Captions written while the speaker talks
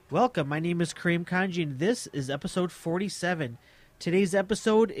Welcome, my name is Kareem Kanji, and this is episode 47. Today's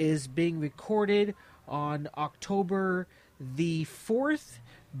episode is being recorded on October the 4th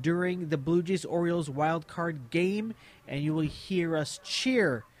during the Blue Jays-Orioles wild card game, and you will hear us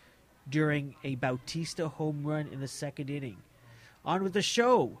cheer during a Bautista home run in the second inning. On with the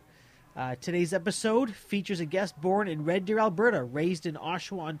show. Today's episode features a guest born in Red Deer, Alberta, raised in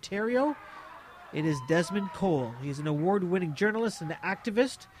Oshawa, Ontario. It is Desmond Cole. He's an award-winning journalist and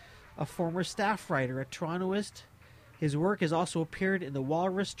activist, a former staff writer, a Torontoist. His work has also appeared in The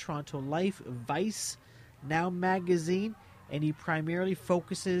Walrus, Toronto Life, Vice, Now Magazine, and he primarily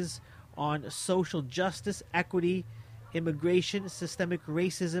focuses on social justice, equity, immigration, systemic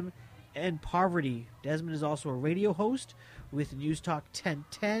racism, and poverty. Desmond is also a radio host with News Talk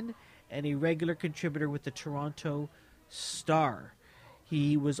 1010 and a regular contributor with the Toronto Star.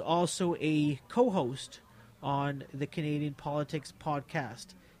 He was also a co-host on the Canadian Politics podcast,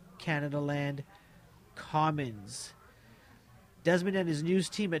 Canadaland Commons. Desmond and his news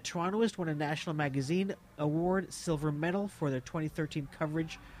team at Torontoist won a National Magazine Award Silver Medal for their 2013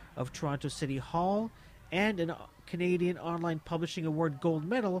 coverage of Toronto City Hall and a Canadian Online Publishing Award Gold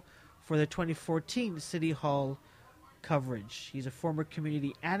Medal for their 2014 City Hall coverage. He's a former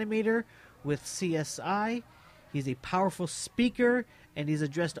community animator with CSI. He's a powerful speaker, and he's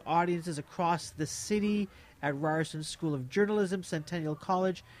addressed audiences across the city at Ryerson School of Journalism, Centennial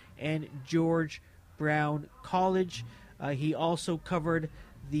College, and George Brown College. He also covered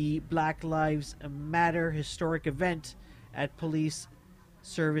the Black Lives Matter historic event at Police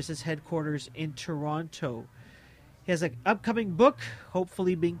Services headquarters in Toronto. He has an upcoming book,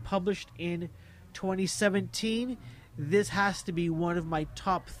 hopefully being published in 2017. This has to be one of my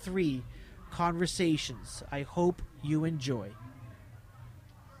top 3 conversations. I hope you enjoy.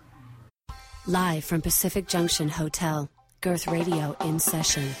 Live from Pacific Junction Hotel, Girth Radio in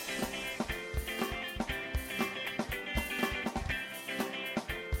session.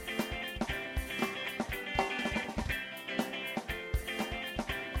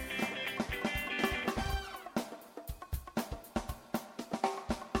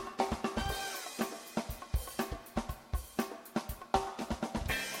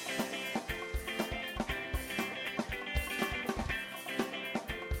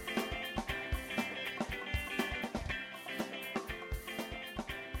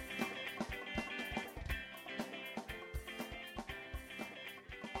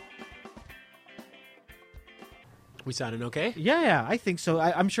 We sounding okay? Yeah, I think so.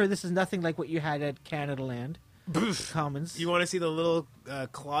 I'm sure this is nothing like what you had at Canadaland Commons. You want to see the little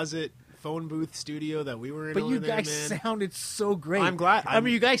closet phone booth studio that we were in? But over you there, guys man? sounded so great. I'm glad. I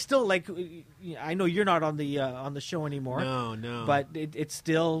mean, you guys still like. I know you're not on the show anymore. No. But it's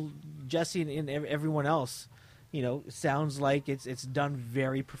still Jesse and everyone else. You know, sounds like it's done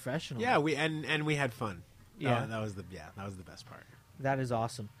very professional. Yeah, we had fun. Yeah, that was the best part. That is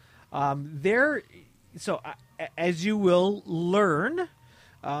awesome. So, as you will learn,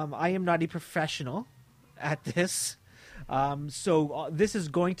 I am not a professional at this. So this is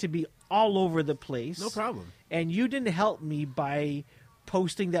going to be all over the place. No problem. And you didn't help me by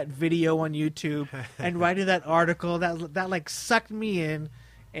posting that video on YouTube and writing that article that like sucked me in.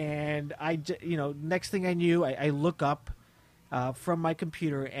 And next thing I knew, I look up from my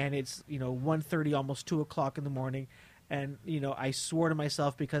computer and it's 1:30, almost 2 o'clock in the morning. And, I swore to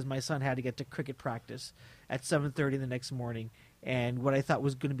myself because my son had to get to cricket practice at 7:30 the next morning. And what I thought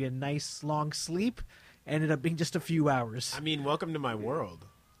was going to be a nice long sleep ended up being just a few hours. I mean, welcome to my world.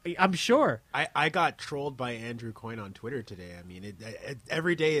 I'm sure. I got trolled by Andrew Coyne on Twitter today. I mean,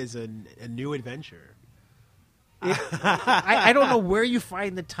 every day is a new adventure. I don't know where you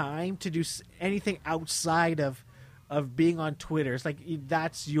find the time to do anything outside of being on Twitter. It's like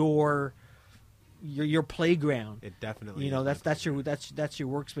that's your playground. It definitely that's your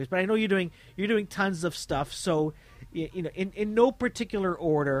workspace. But I know you're doing tons of stuff. So in no particular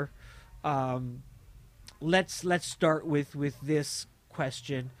order, let's start with this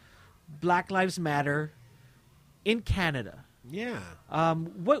question: Black Lives Matter in Canada. Yeah.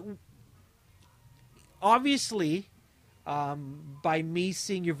 What? Obviously, by me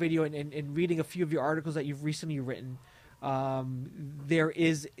seeing your video and reading a few of your articles that you've recently written, there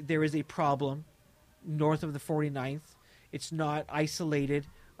is a problem north of the 49th. It's not isolated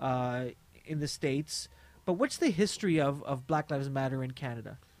in the States. But what's the history of Black Lives Matter in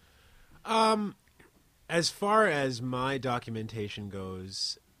Canada? As far as my documentation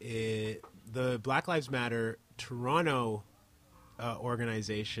goes, the Black Lives Matter Toronto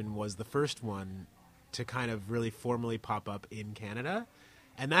organization was the first one to kind of really formally pop up in Canada.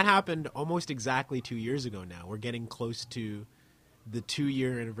 And that happened almost exactly 2 years ago now. We're getting close to the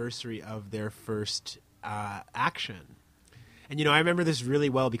 2-year anniversary of their first action. And, I remember this really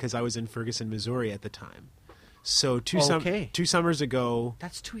well because I was in Ferguson, Missouri at the time. So two summers ago...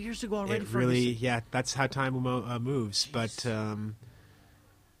 That's 2 years ago already, Ferguson. That's how time moves. Jeez. But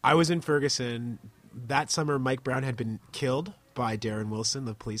I was in Ferguson. That summer, Mike Brown had been killed by Darren Wilson,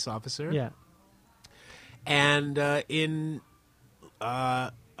 the police officer. Yeah. And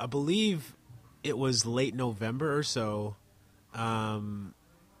I believe it was late November or so,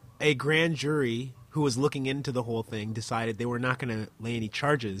 a grand jury who was looking into the whole thing decided they were not going to lay any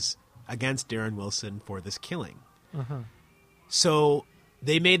charges against Darren Wilson for this killing. Uh-huh. So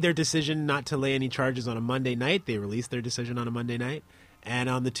they made their decision not to lay any charges on a Monday night. They released their decision on a Monday night. And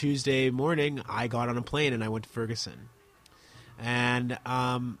on the Tuesday morning, I got on a plane and I went to Ferguson. And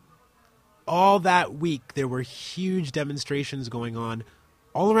all that week, there were huge demonstrations going on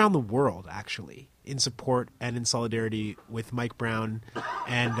all around the world, actually, in support and in solidarity with Mike Brown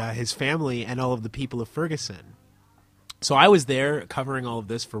and his family and all of the people of Ferguson. So I was there covering all of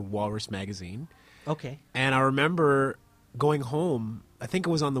this for Walrus Magazine. Okay. And I remember going home, I think it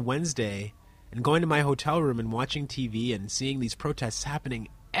was on the Wednesday, and going to my hotel room and watching TV and seeing these protests happening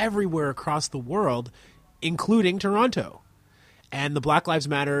everywhere across the world, including Toronto. And the Black Lives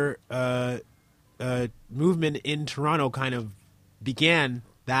Matter movement in Toronto kind of began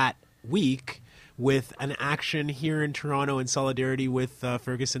that week with an action here in Toronto in solidarity with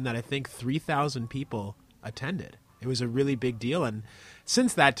Ferguson that I think 3,000 people attended. It was a really big deal. And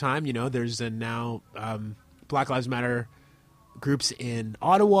since that time, there's now Black Lives Matter groups in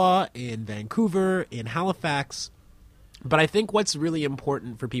Ottawa, in Vancouver, in Halifax. But I think what's really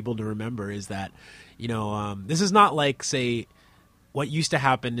important for people to remember is that, this is not like, say, what used to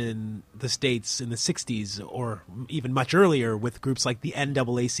happen in the States in the 60s or even much earlier with groups like the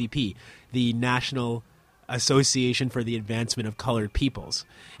NAACP, the National Association for the Advancement of Colored Peoples.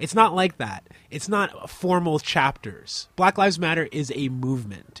 It's not like that. It's not formal chapters. Black Lives Matter is a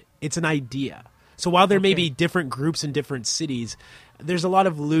movement. It's an idea. So while there may be different groups in different cities, there's a lot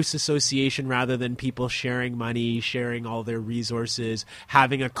of loose association rather than people sharing money, sharing all their resources,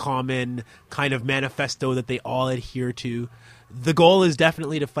 having a common kind of manifesto that they all adhere to. The goal is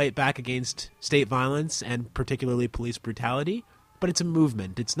definitely to fight back against state violence and particularly police brutality, but it's a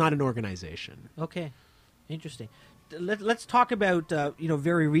movement. It's not an organization. Okay. Interesting. Let's talk about,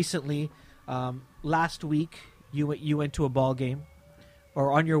 very recently, last week, you went to a ball game.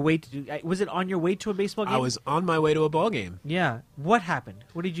 Or on your way to... Was it on your way to a baseball game? I was on my way to a ball game. Yeah. What happened?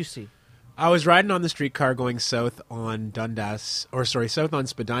 What did you see? I was riding on the streetcar going south on south on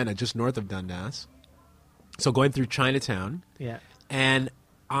Spadina, just north of Dundas. So going through Chinatown. Yeah. And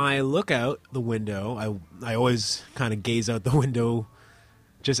I look out the window. I always kind of gaze out the window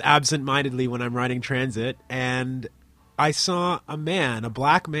just absent-mindedly when I'm riding transit. And I saw a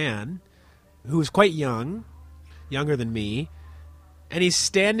black man, who was quite young, younger than me. And he's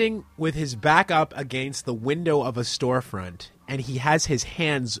standing with his back up against the window of a storefront, and he has his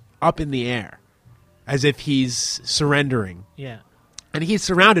hands up in the air as if he's surrendering. Yeah. And he's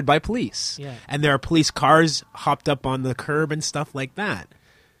surrounded by police. Yeah. And there are police cars hopped up on the curb and stuff like that.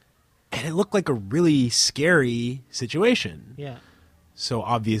 And it looked like a really scary situation. Yeah. So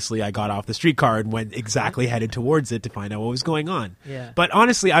obviously I got off the streetcar and went exactly headed towards it to find out what was going on. Yeah. But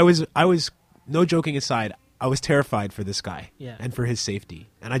honestly, I was no joking aside, I was terrified for this guy and for his safety.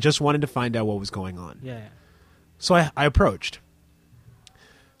 And I just wanted to find out what was going on. Yeah. So I approached.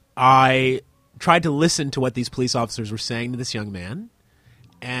 I tried to listen to what these police officers were saying to this young man.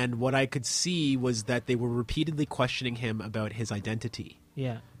 And what I could see was that they were repeatedly questioning him about his identity.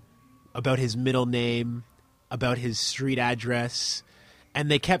 Yeah. About his middle name, about his street address. And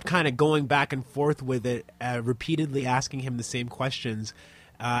they kept kind of going back and forth with it, repeatedly asking him the same questions.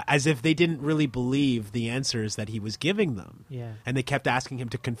 As if they didn't really believe the answers that he was giving them. Yeah. And they kept asking him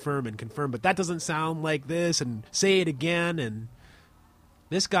to confirm, but that doesn't sound like this, and say it again. And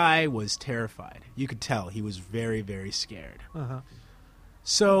this guy was terrified. You could tell he was very, very scared. Uh-huh.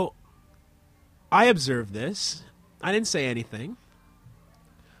 So I observed this. I didn't say anything.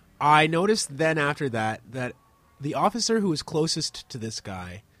 I noticed then after that the officer who was closest to this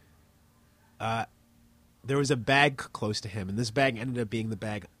guy, there was a bag close to him, and this bag ended up being the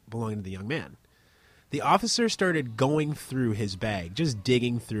bag belonging to the young man. The officer started going through his bag, just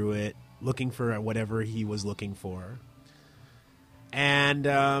digging through it, looking for whatever he was looking for. And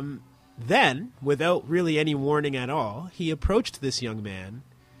then, without really any warning at all, he approached this young man,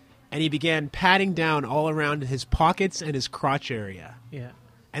 and he began patting down all around his pockets and his crotch area. Yeah.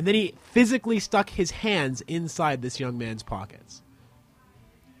 And then he physically stuck his hands inside this young man's pockets.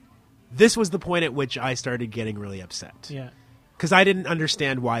 This was the point at which I started getting really upset. Yeah. because I didn't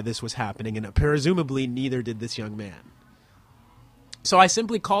understand why this was happening, and presumably neither did this young man. So I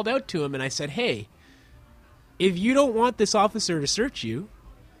simply called out to him and I said, hey, if you don't want this officer to search you,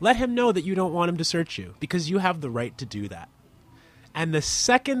 let him know that you don't want him to search you, because you have the right to do that. And the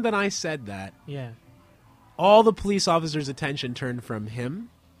second that I said that, Yeah. all the police officers' attention turned from him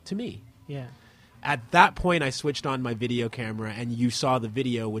to me. Yeah. At that point, I switched on my video camera, and you saw the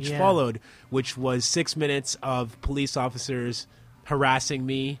video which followed, which was 6 minutes of police officers harassing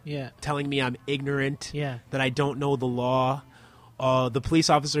me, Yeah. telling me I'm ignorant, Yeah. that I don't know the law. The police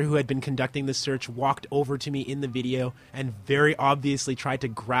officer who had been conducting the search walked over to me in the video and very obviously tried to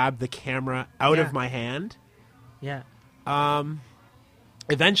grab the camera out Yeah. of my hand. Yeah.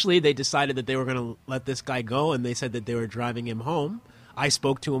 Eventually, they decided that they were going to let this guy go, and they said that they were driving him home. I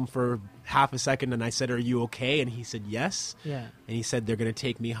spoke to him for half a second, and I said, are you okay? And he said, yes. Yeah. And he said, they're going to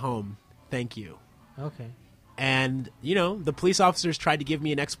take me home. Thank you. Okay. And, you know, the police officers tried to give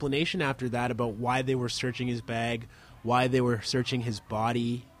me an explanation after that about why they were searching his bag, why they were searching his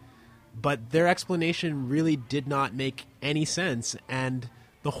body. But their explanation really did not make any sense. And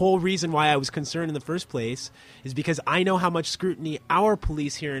the whole reason why I was concerned in the first place is because I know how much scrutiny our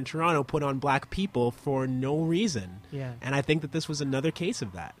police here in Toronto put on black people for no reason. Yeah. And I think that this was another case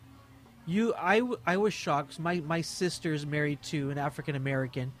of that. I was shocked. My sister's married to an African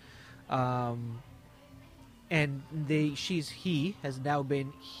American, and he has now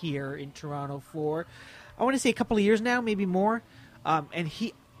been here in Toronto for, I want to say, a couple of years now, maybe more. And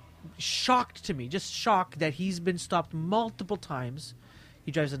he shocked to me, just shocked that he's been stopped multiple times.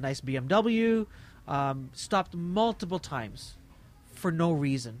 He drives a nice BMW, stopped multiple times for no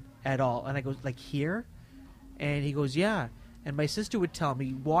reason at all. And I go, like, here? And he goes, yeah. And my sister would tell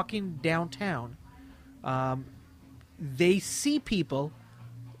me, walking downtown, they see people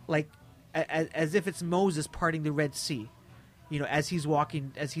like as if it's Moses parting the Red Sea, you know, as he's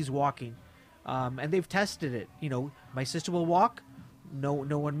walking. And they've tested it. You know, my sister will walk, no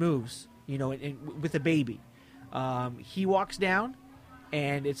one moves. You know, with a baby, he walks down,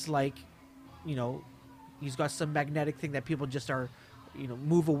 and it's like, you know, he's got some magnetic thing that people just are, you know,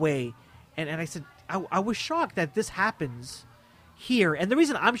 move away. And I said, I was shocked that this happens here. And the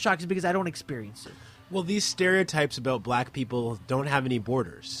reason I'm shocked is because I don't experience it. Well, these stereotypes about black people don't have any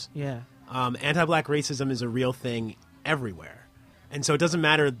borders. Yeah. Anti-black racism is a real thing everywhere. And so it doesn't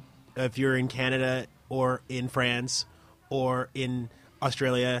matter if you're in Canada or in France or in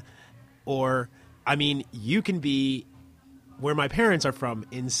Australia or, I mean, you can be where my parents are from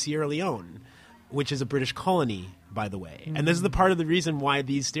in Sierra Leone, which is a British colony, by the way. Mm-hmm. And this is the part of the reason why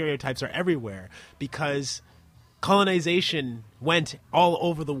these stereotypes are everywhere, because colonization went all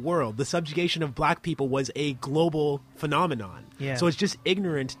over the world. The subjugation of black people was a global phenomenon. Yeah. So it's just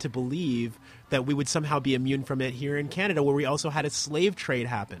ignorant to believe that we would somehow be immune from it here in Canada, where we also had a slave trade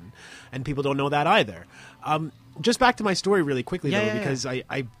happen. And people don't know that either. Just back to my story really quickly, because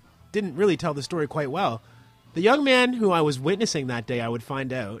I didn't really tell the story quite well. The young man who I was witnessing that day, I would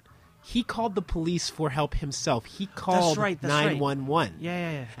find out, he called the police for help himself. He called 911.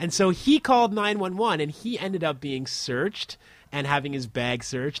 Yeah. And so he called 911, and he ended up being searched and having his bag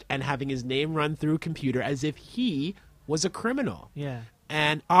searched and having his name run through a computer as if he was a criminal. Yeah.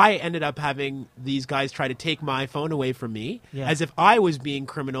 And I ended up having these guys try to take my phone away from me as if I was being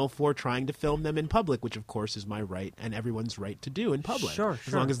criminal for trying to film them in public, which, of course, is my right and everyone's right to do in public. Sure.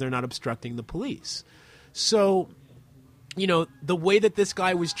 As long as they're not obstructing the police. So, you know, the way that this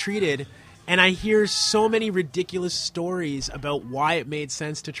guy was treated, and I hear so many ridiculous stories about why it made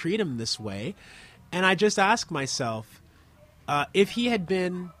sense to treat him this way, and I just ask myself, if he had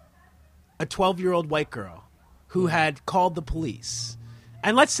been a 12-year-old white girl who had called the police,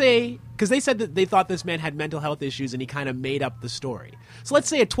 and let's say, because they said that they thought this man had mental health issues and he kind of made up the story. So let's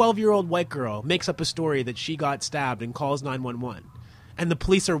say a 12-year-old white girl makes up a story that she got stabbed and calls 911, and the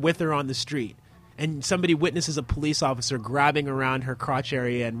police are with her on the street. And somebody witnesses a police officer grabbing around her crotch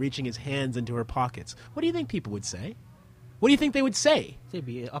area and reaching his hands into her pockets. What do you think people would say? What do you think they would say? They'd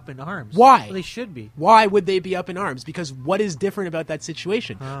be up in arms. Why? Well, they should be. Why would they be up in arms? Because what is different about that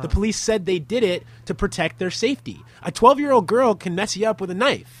situation? The police said they did it to protect their safety. A 12-year-old girl can mess you up with a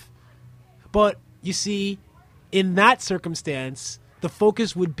knife. But, you see, in that circumstance, the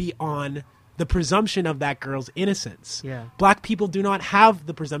focus would be on the presumption of that girl's innocence. Yeah. Black people do not have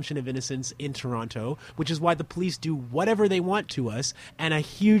the presumption of innocence in Toronto, which is why the police do whatever they want to us, and a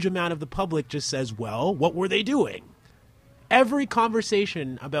huge amount of the public just says, well, what were they doing? Every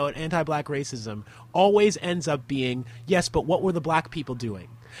conversation about anti-black racism always ends up being, yes, but what were the black people doing?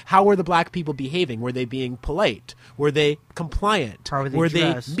 How were the black people behaving? Were they being polite? Were they compliant? How were they were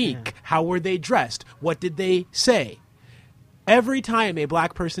dressed? they meek? Yeah. How were they dressed? What did they say? Every time a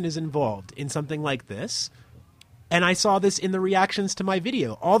black person is involved in something like this, and I saw this in the reactions to my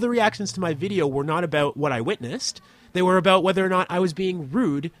video, all the reactions to my video were not about what I witnessed. They were about whether or not I was being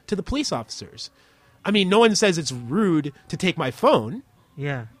rude to the police officers. I mean, no one says it's rude to take my phone.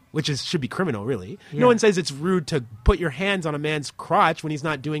 Yeah. Which should be criminal, really. Yeah. No one says it's rude to put your hands on a man's crotch when he's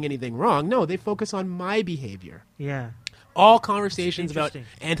not doing anything wrong. No, they focus on my behavior. Yeah. All conversations about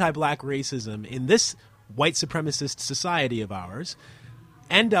Interesting. anti-black racism in this white supremacist society of ours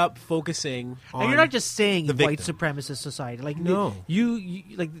end up focusing on And you're not just saying the white victim. supremacist society. Like No.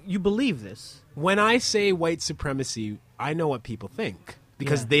 you believe this. When I say white supremacy, I know what people think.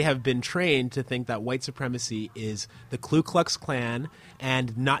 Because Yeah. they have been trained to think that white supremacy is the Ku Klux Klan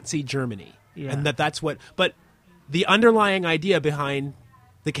and Nazi Germany. Yeah. And that's what... But the underlying idea behind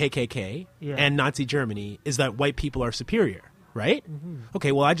the KKK Yeah. and Nazi Germany is that white people are superior, right? Mm-hmm.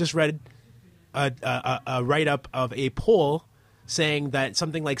 Okay, well, I just read a write-up of a poll saying that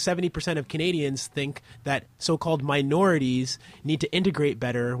something like 70% of Canadians think that so-called minorities need to integrate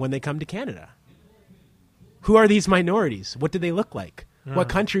better when they come to Canada. Who are these minorities? What do they look like? What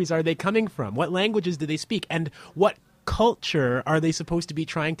countries are they coming from? What languages do they speak? And what culture are they supposed to be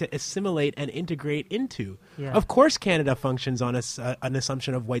trying to assimilate and integrate into? Yeah. Of course Canada functions on an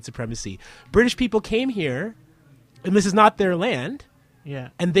assumption of white supremacy. British people came here, and this is not their land, Yeah.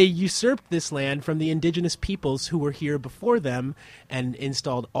 and they usurped this land from the indigenous peoples who were here before them and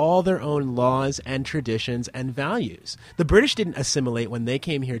installed all their own laws and traditions and values. The British didn't assimilate when they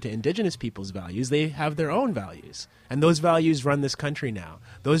came here to indigenous people's values. They have their own values. And those values run this country now.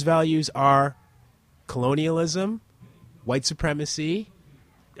 Those values are colonialism, white supremacy,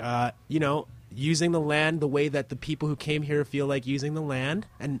 using the land the way that the people who came here feel like using the land,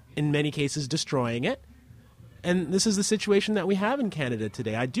 and in many cases destroying it. And this is the situation that we have in Canada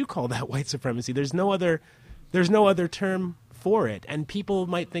today. I do call that white supremacy. There's no other term for it. And people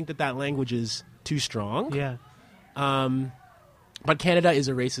might think that language is too strong. Yeah. But Canada is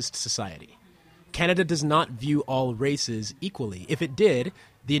a racist society. Canada does not view all races equally. If it did,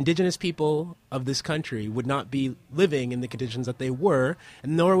 the indigenous people of this country would not be living in the conditions that they were,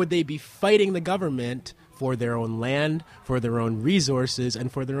 and nor would they be fighting the government for their own land, for their own resources,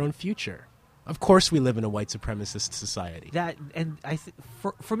 and for their own future. Of course we live in a white supremacist society. That and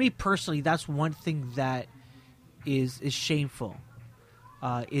for me personally, that's one thing that is shameful.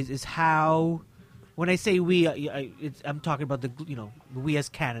 Is how, when I say we, I'm talking about we as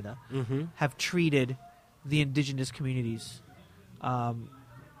Canada have treated the indigenous communities,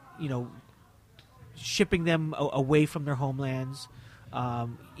 shipping them away from their homelands.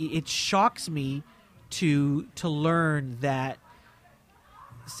 It shocks me to learn that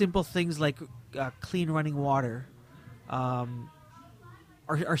simple things like clean running water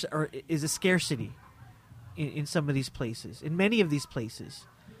is a scarcity in some of these places. In many of these places,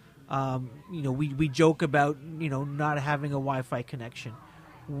 we joke about not having a Wi-Fi connection,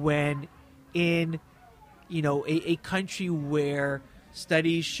 when in a country where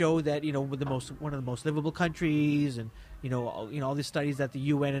studies show that with one of the most livable countries, and all these studies that the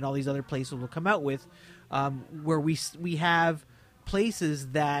UN and all these other places will come out with, where we have places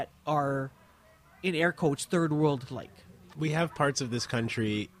that are, in air quotes, third world like. We have parts of this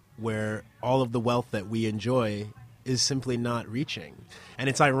country where all of the wealth that we enjoy is simply not reaching. And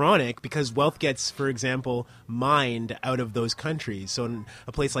it's ironic because wealth gets, for example, mined out of those countries. So in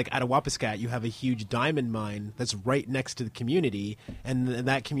a place like Attawapiskat, you have a huge diamond mine that's right next to the community, and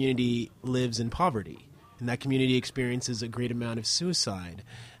that community lives in poverty. And that community experiences a great amount of suicide.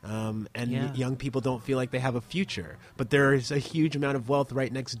 Young people don't feel like they have a future. But there is a huge amount of wealth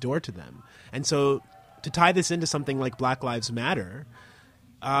right next door to them. And so to tie this into something like Black Lives Matter,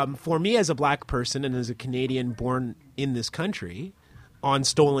 for me as a black person and as a Canadian born in this country on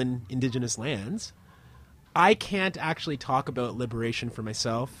stolen indigenous lands, I can't actually talk about liberation for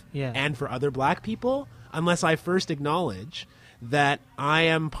myself and for other black people unless I first acknowledge that I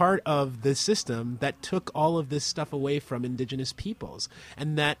am part of the system that took all of this stuff away from indigenous peoples.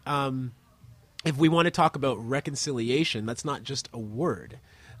 And that if we want to talk about reconciliation, that's not just a word.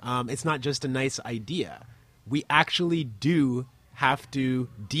 It's not just a nice idea. We actually do have to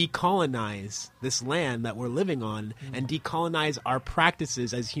decolonize this land that we're living on and decolonize our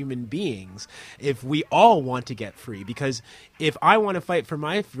practices as human beings if we all want to get free. Because if I want to fight for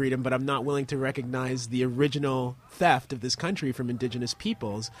my freedom, but I'm not willing to recognize the original theft of this country from indigenous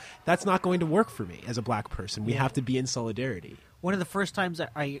peoples, that's not going to work for me as a black person. We have to be in solidarity. One of the first times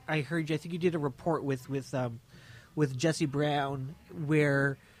I heard you, I think you did a report with Jesse Brown,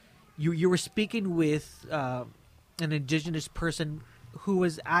 where you were speaking with an indigenous person who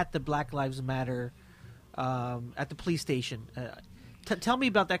was at the Black Lives Matter at the police station. Tell me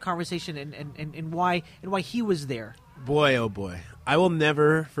about that conversation and why he was there. Boy, oh boy. I will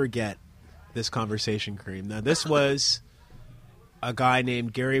never forget this conversation, Kareem. Now, this was a guy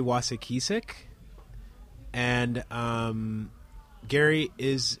named Gary Wasikisik, and Gary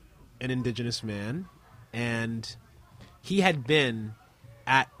is an Indigenous man, and he had been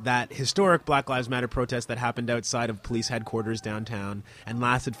at that historic Black Lives Matter protest that happened outside of police headquarters downtown and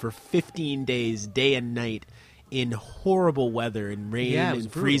lasted for 15 days, day and night, in horrible weather and rain and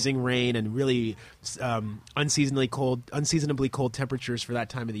freezing rain and really unseasonably cold temperatures for that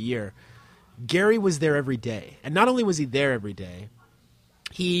time of the year. Gary was there every day. And not only was he there every day,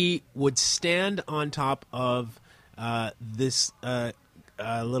 he would stand on top of this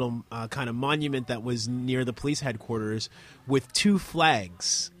little kind of monument that was near the police headquarters with two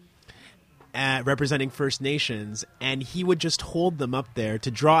flags representing First Nations, and he would just hold them up there to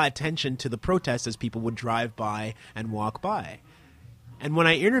draw attention to the protest as people would drive by and walk by. And when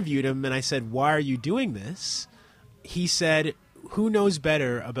I interviewed him and I said, "Why are you doing this?" he said, "Who knows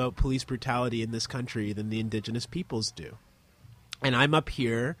better about police brutality in this country than the Indigenous peoples do?" And I'm up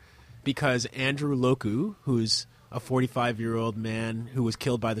here because Andrew Loku, who's a 45-year-old man who was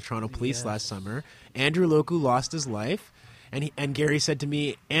killed by the Toronto police last summer, Andrew Loku lost his life. And Gary said to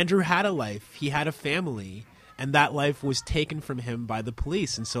me, Andrew had a life, he had a family, and that life was taken from him by the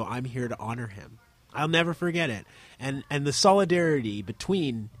police, and so I'm here to honor him. I'll never forget it. And the solidarity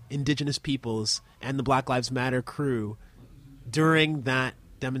between Indigenous peoples and the Black Lives Matter crew during that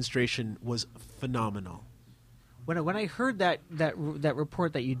demonstration was phenomenal. When I heard that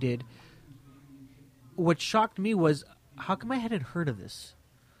report that you did, what shocked me was, how come I hadn't heard of this?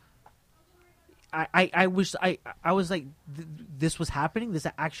 I was like, this was happening. This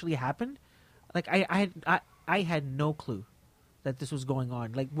actually happened. Like I had no clue that this was going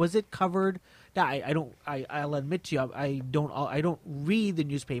on. Like, was it covered? Now, I'll admit to you, I don't read the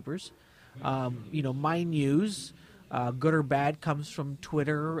newspapers. My news, good or bad, comes from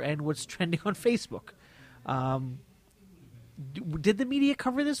Twitter and what's trending on Facebook. Did the media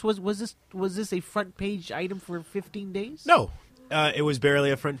cover this? Was this a front page item for 15 days? No, it was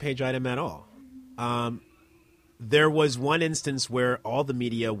barely a front page item at all. There was one instance where all the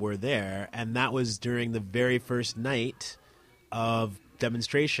media were there, and that was during the very first night of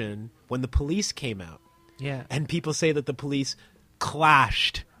demonstration when the police came out. Yeah. And people say that the police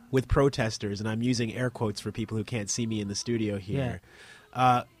clashed with protesters, and I'm using air quotes for people who can't see me in the studio here.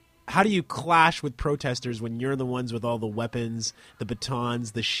 Yeah. How do you clash with protesters when you're the ones with all the weapons, the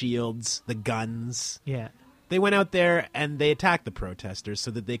batons, the shields, the guns? Yeah. They went out there and they attacked the protesters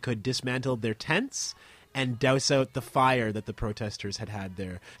so that they could dismantle their tents and douse out the fire that the protesters had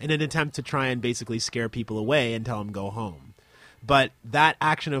there in an attempt to try and basically scare people away and tell them go home. But that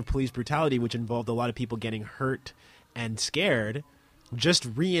action of police brutality, which involved a lot of people getting hurt and scared, just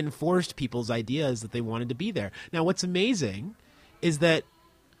reinforced people's ideas that they wanted to be there. Now, what's amazing is that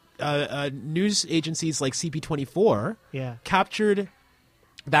news agencies like CP24 captured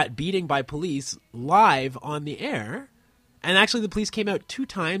that beating by police live on the air, and actually the police came out 2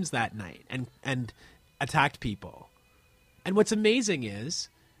 times that night and attacked people. And what's amazing is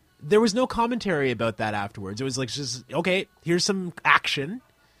there was no commentary about that afterwards. It was like, just, okay, here's some action,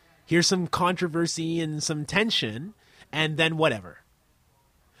 here's some controversy and some tension, and then whatever.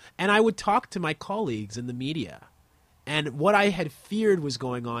 And I would talk to my colleagues in the media, and what I had feared was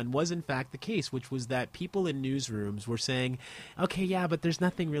going on was in fact the case, which was that people in newsrooms were saying, okay, yeah, but there's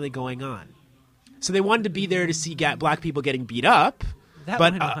nothing really going on. So they wanted to be there to see black people getting beat up,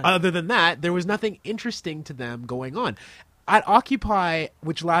 but other than that, there was nothing interesting to them going on. At Occupy,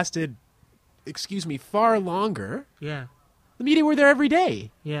 which lasted, far longer, the media were there every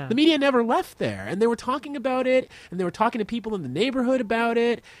day. Yeah. The media never left there, and they were talking about it, and they were talking to people in the neighborhood about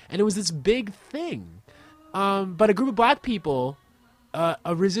it, and it was this big thing. But a group of black people are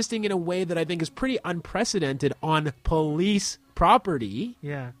resisting in a way that I think is pretty unprecedented on police property.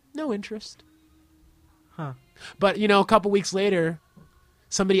 Yeah. No interest. Huh. But, a couple weeks later,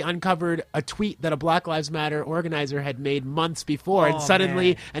 somebody uncovered a tweet that a Black Lives Matter organizer had made months before. And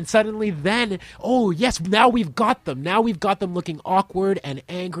suddenly then, oh, yes, now we've got them. Now we've got them looking awkward and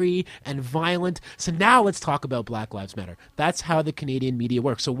angry and violent. So now let's talk about Black Lives Matter. That's how the Canadian media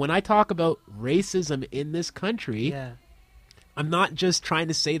works. So when I talk about racism in this country, I'm not just trying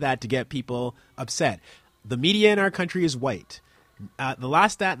to say that to get people upset. The media in our country is white. The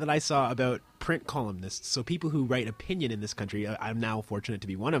last stat that I saw about print columnists, so people who write opinion in this country, I'm now fortunate to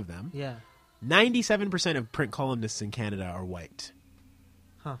be one of them. 97% of print columnists in Canada are white.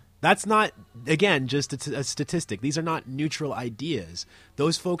 Huh. That's not, again, just a statistic. These are not neutral ideas.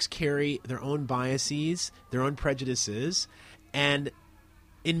 Those folks carry their own biases, their own prejudices, and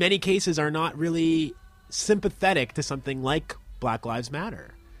in many cases are not really sympathetic to something like Black Lives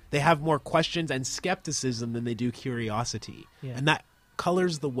Matter. They have more questions and skepticism than they do curiosity. Yeah. And that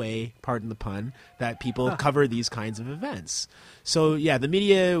colors the way, pardon the pun, that people cover these kinds of events. So, yeah, the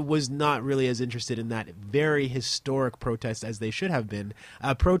media was not really as interested in that very historic protest as they should have been.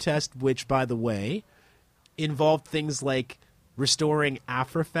 A protest which, by the way, involved things like restoring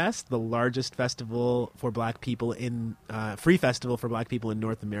Afrofest, the largest festival for Black people free festival for Black people in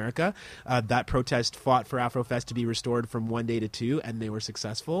North America. That protest fought for Afrofest to be restored from 1 day to 2, and they were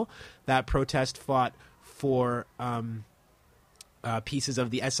successful. That protest fought for pieces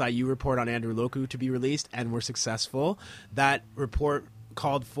of the SIU report on Andrew Loku to be released, and were successful. That report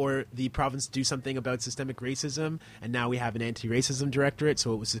called for the province to do something about systemic racism, and now we have an anti-racism directorate,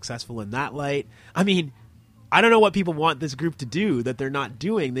 so it was successful in that light. I mean, I don't know what people want this group to do that they're not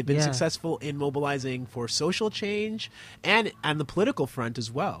doing. They've been successful in mobilizing for social change and the political front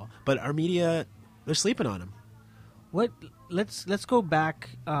as well. But our media, they're sleeping on them. Let's go back,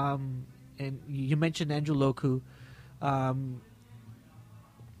 and you mentioned Andrew Loku.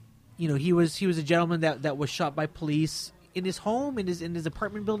 He was a gentleman that was shot by police in his home, in his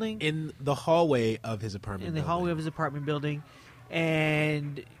apartment building, in the hallway of his apartment. Building,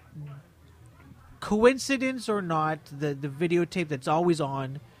 and coincidence or not, the videotape that's always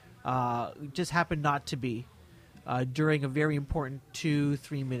on just happened not to be during a very important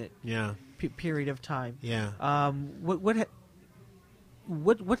 2-3 minute period of time. Yeah.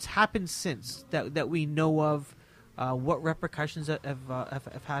 What's happened since that we know of? What repercussions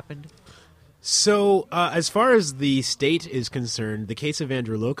have happened? So, as far as the state is concerned, the case of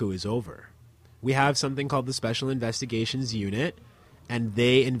Andrew Loku is over. We have something called the Special Investigations Unit, and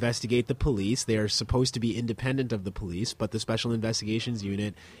they investigate the police. They are supposed to be independent of the police, but the Special Investigations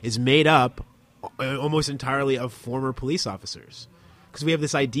Unit is made up almost entirely of former police officers. Because we have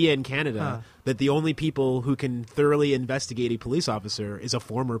this idea in Canada that the only people who can thoroughly investigate a police officer is a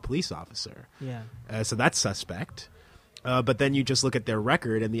former police officer. Yeah. So that's suspect. But then you just look at their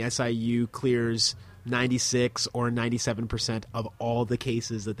record, and the SIU clears 96 or 97% of all the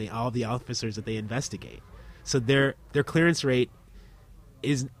cases all the officers that they investigate. So their clearance rate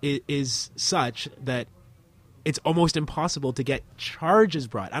is such that it's almost impossible to get charges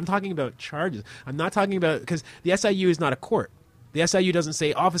brought. I'm talking about charges. I'm not talking about, because the SIU is not a court. The SIU doesn't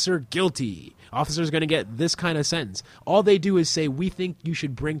say, officer guilty. Officer's going to get this kind of sentence. All they do is say, we think you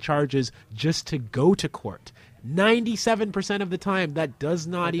should bring charges just to go to court. 97% of the time, that does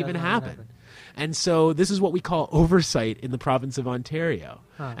not even happen. And so this is what we call oversight in the province of Ontario.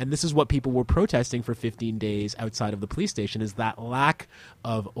 And this is what people were protesting for 15 days outside of the police station, is that lack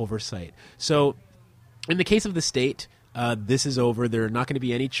of oversight. So in the case of the state, this is over. There are not going to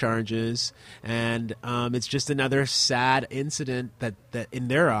be any charges, and it's just another sad incident that in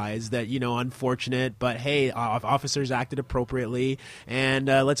their eyes, that, unfortunate, but hey, officers acted appropriately, and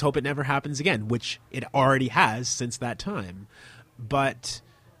let's hope it never happens again, which it already has since that time. But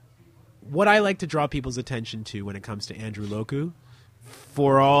what I like to draw people's attention to when it comes to Andrew Loku,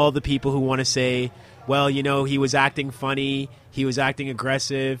 for all the people who want to say, well, he was acting funny, he was acting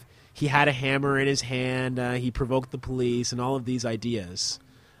aggressive, he had a hammer in his hand, he provoked the police, and all of these ideas.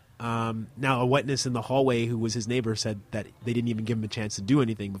 Now, a witness in the hallway who was his neighbor said that they didn't even give him a chance to do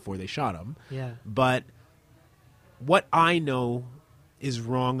anything before they shot him. Yeah. But what I know is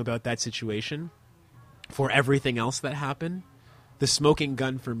wrong about that situation, for everything else that happened, the smoking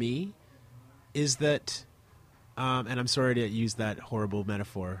gun for me is that, and I'm sorry to use that horrible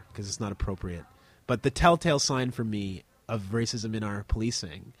metaphor because it's not appropriate, but the telltale sign for me of racism in our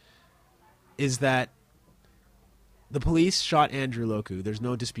policing is that the police shot Andrew Loku. There's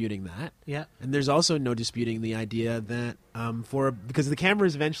no disputing that. Yeah. And there's also no disputing the idea that because the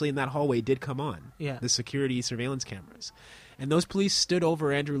cameras eventually in that hallway did come on. Yeah. The security surveillance cameras. And those police stood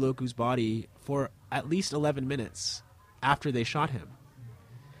over Andrew Loku's body for at least 11 minutes after they shot him.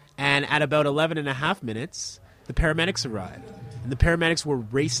 And at about 11 and a half minutes, the paramedics arrived. And the paramedics were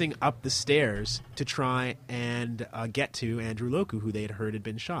racing up the stairs to try and get to Andrew Loku, who they had heard had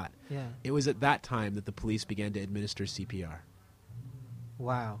been shot. Yeah. It was at that time that the police began to administer CPR.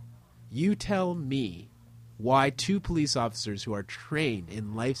 Wow. You tell me why two police officers who are trained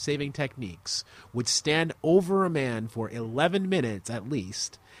in life-saving techniques would stand over a man for 11 minutes at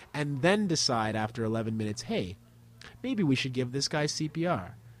least, and then decide after 11 minutes, hey, maybe we should give this guy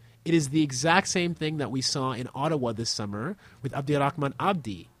CPR. It is the exact same thing that we saw in Ottawa this summer with Abdirahman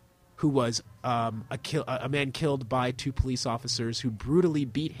Abdi, who was a man killed by 2 police officers who brutally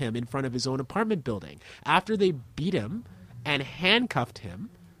beat him in front of his own apartment building. After they beat him and handcuffed him,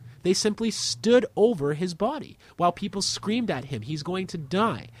 they simply stood over his body while people screamed at him, "He's going to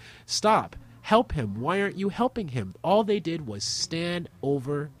die. Stop. Help him. Why aren't you helping him?" All they did was stand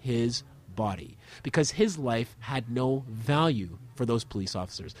over his body because his life had no value for those police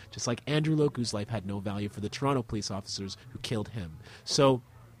officers, just like Andrew Loku's life had no value for the Toronto police officers who killed him. So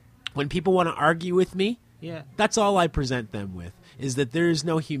when people want to argue with me, that's all I present them with, is that there is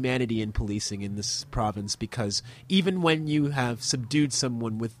no humanity in policing in this province, because even when you have subdued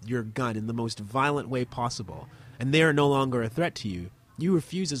someone with your gun in the most violent way possible and they are no longer a threat to you, you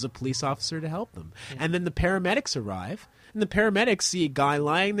refuse as a police officer to help them. And then the paramedics arrive, and the paramedics see a guy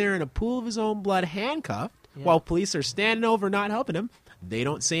lying there in a pool of his own blood, handcuffed, while police are standing over not helping him. They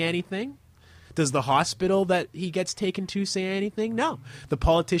don't say anything. Does the hospital that he gets taken to say anything? No. The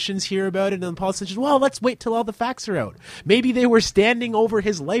politicians hear about it, and the politicians, well, let's wait till all the facts are out. Maybe they were standing over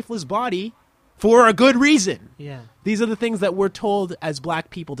his lifeless body for a good reason. These are the things that we're told as black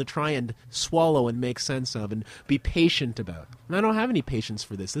people to try and swallow and make sense of and be patient about. And I don't have any patience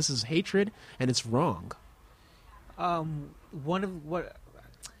for this. This is hatred, and it's wrong. One of what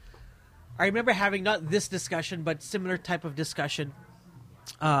I remember having, not this discussion, but similar type of discussion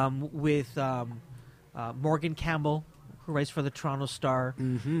with Morgan Campbell, who writes for the Toronto Star.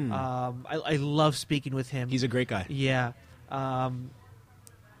 I love speaking with him. He's a great guy. Yeah.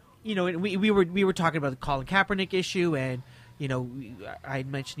 We were talking about the Colin Kaepernick issue, and I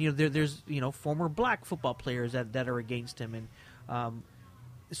mentioned there's former black football players that are against him, and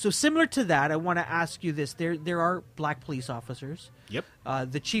so similar to that, I want to ask you this: there are black police officers. Yep.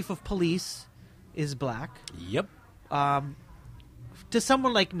 The chief of police is black. Yep. To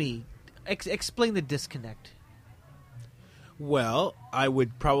someone like me, explain the disconnect. Well, I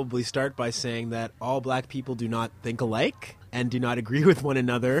would probably start by saying that all black people do not think alike and do not agree with one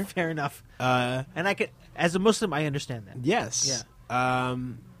another. Fair enough. And I could, as a Muslim, I understand that. Yes. Yeah.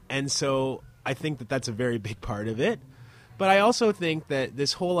 And so I think that that's a very big part of it. But I also think that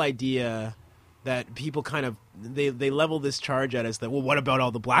this whole idea that people kind of they level this charge at us that, well, what about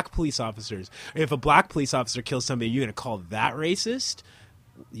all the black police officers? If a black police officer kills somebody, you're going to call that racist?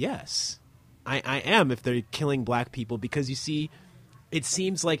 Yes, I am, if they're killing black people, because you see, it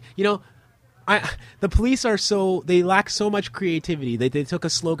seems like, the police they lack so much creativity. They took a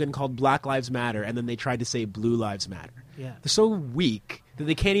slogan called Black Lives Matter, and then they tried to say Blue Lives Matter. Yeah. They're so weak that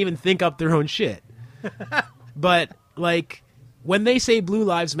they can't even think up their own shit. But when they say Blue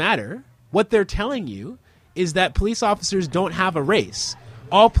Lives Matter, what they're telling you is that police officers don't have a race.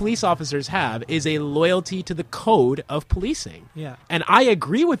 All police officers have is a loyalty to the code of policing. Yeah. And I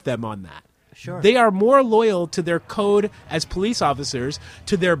agree with them on that. Sure. They are more loyal to their code as police officers,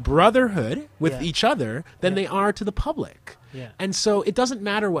 to their brotherhood with each other, than they are to the public. Yeah. And so it doesn't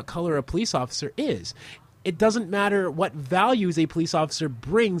matter what color a police officer is. It doesn't matter what values a police officer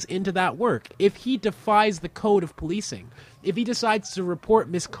brings into that work. If he defies the code of policing, if he decides to report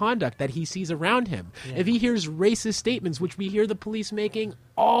misconduct that he sees around him, if he hears racist statements, which we hear the police making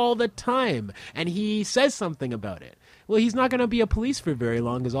all the time, and he says something about it, well, he's not going to be a police for very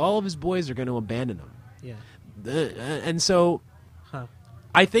long, because all of his boys are going to abandon him. Yeah. And so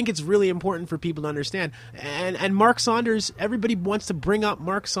I think it's really important for people to understand. And Mark Saunders, everybody wants to bring up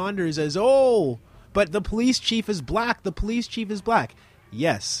Mark Saunders as, but the police chief is black. The police chief is black.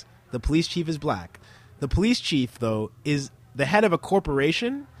 Yes, the police chief is black. The police chief, though, is the head of a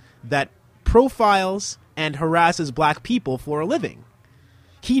corporation that profiles and harasses black people for a living.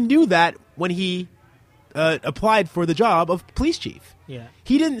 He knew that when he applied for the job of police chief. Yeah.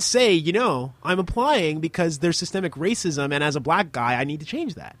 He didn't say, I'm applying because there's systemic racism, and as a black guy, I need to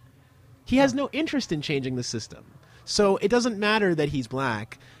change that. He has no interest in changing the system. So it doesn't matter that he's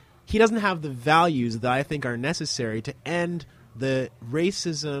black. He doesn't have the values that I think are necessary to end the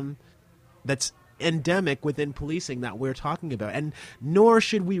racism that's endemic within policing that we're talking about. And nor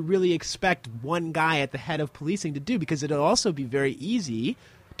should we really expect one guy at the head of policing to do, because it'll also be very easy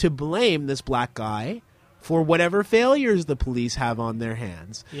to blame this black guy for whatever failures the police have on their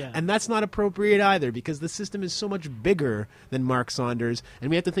hands. Yeah. And that's not appropriate either, because the system is so much bigger than Mark Saunders, and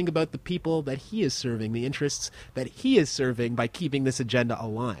we have to think about the people that he is serving, the interests that he is serving by keeping this agenda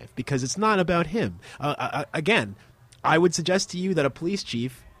alive, because it's not about him. Again, I would suggest to you that a police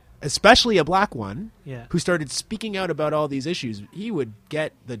chief, especially a black one, who started speaking out about all these issues, he would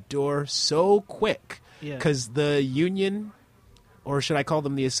get the door so quick, because the union, or should I call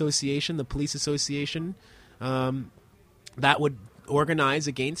them the association, the police association, that would organize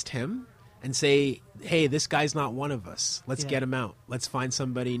against him and say, hey, this guy's not one of us. Let's get him out. Let's find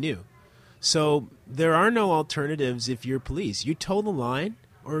somebody new. So there are no alternatives if you're police. You toe the line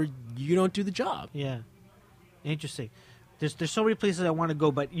or you don't do the job. Yeah, interesting. There's so many places I want to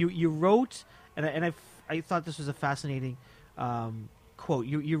go, but you wrote, and I thought this was a fascinating quote.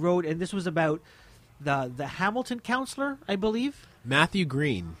 You wrote, and this was about the Hamilton counselor, I believe. Matthew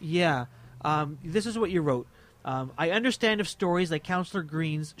Green. Yeah. This is what you wrote. I understand if stories like Counselor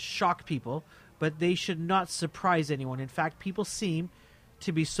Green's shock people, but they should not surprise anyone. In fact, people seem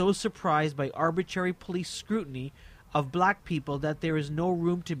to be so surprised by arbitrary police scrutiny of black people that there is no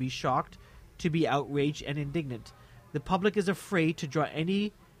room to be shocked, to be outraged and indignant. The public is afraid to draw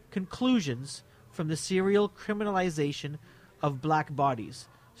any conclusions from the serial criminalization of black bodies.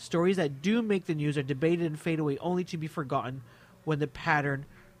 Stories that do make the news are debated and fade away only to be forgotten when the pattern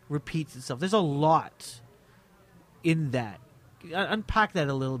repeats itself. There's a lot in that. Unpack that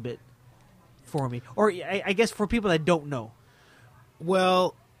a little bit for me. Or I guess for people that don't know.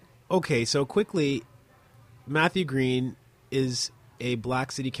 Well, okay, so quickly, Matthew Green is a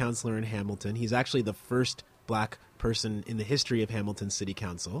black city councilor in Hamilton. He's actually the first black person in the history of Hamilton City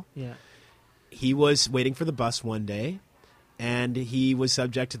Council. Yeah. He was waiting for the bus one day, and he was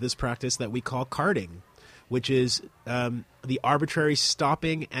subject to this practice that we call carding, which is the arbitrary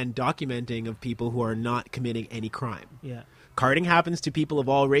stopping and documenting of people who are not committing any crime. Yeah. Carding happens to people of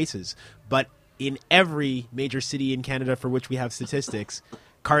all races, but in every major city in Canada for which we have statistics,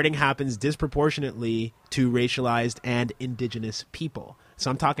 carding happens disproportionately to racialized and Indigenous people. So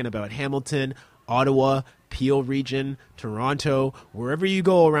I'm talking about Hamilton, Ottawa, Peel region, Toronto, wherever you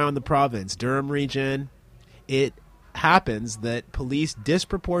go around the province, Durham region, it happens that police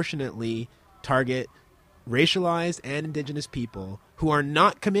disproportionately target racialized and Indigenous people who are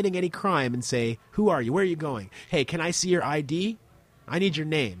not committing any crime and say, who are you? Where are you going? Hey, can I see your ID? I need your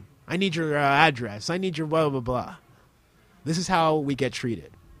name. I need your address. I need your blah, blah, blah. This is how we get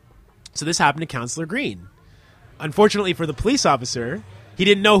treated. So this happened to Counselor Green. Unfortunately for the police officer, he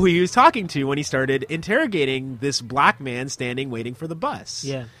didn't know who he was talking to when he started interrogating this black man standing waiting for the bus.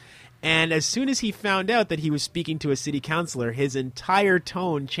 Yeah. And as soon as he found out that he was speaking to a city councilor, his entire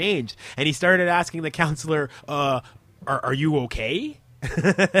tone changed. And he started asking the councilor, are you okay?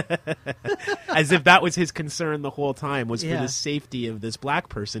 As if that was his concern the whole time, was for the safety of this black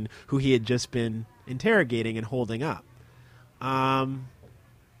person who he had just been interrogating and holding up.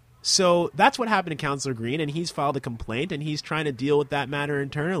 So that's what happened to Counselor Green, and he's filed a complaint, and he's trying to deal with that matter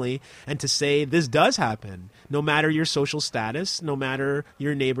internally and to say this does happen. No matter your social status, no matter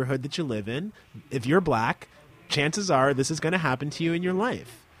your neighborhood that you live in, if you're black, chances are this is going to happen to you in your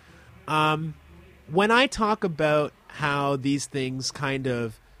life. When I talk about how these things kind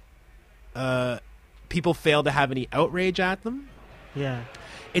of people fail to have any outrage at them,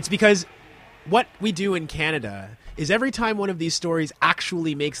 it's because what we do in Canada is every time one of these stories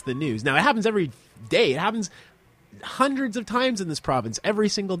actually makes the news. Now, it happens every day. It happens hundreds of times in this province every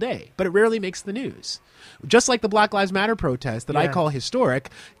single day, but it rarely makes the news. Just like the Black Lives Matter protest that I call historic,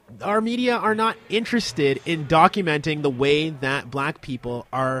 our media are not interested in documenting the way that black people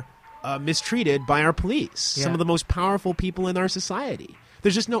are mistreated by our police, some of the most powerful people in our society.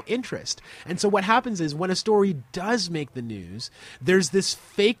 There's just no interest. And so what happens is when a story does make the news, there's this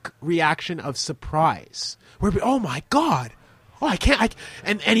fake reaction of surprise. Where, oh my God,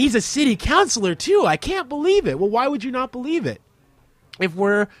 and he's a city councilor too. I can't believe it. Well, why would you not believe it? If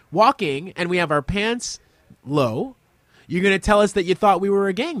we're walking and we have our pants low, you're going to tell us that you thought we were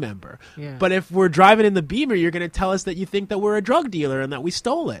a gang member. Yeah. But if we're driving in the Beamer, you're going to tell us that you think that we're a drug dealer and that we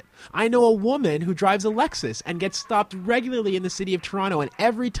stole it. I know a woman who drives a Lexus and gets stopped regularly in the city of Toronto, and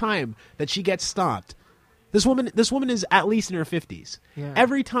every time that she gets stopped, this woman is at least in her 50s. Yeah.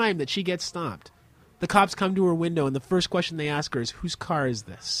 Every time that she gets stopped, the cops come to her window, and the first question they ask her is, whose car is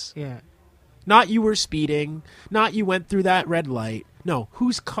this? Yeah. Not you were speeding, not you went through that red light. No,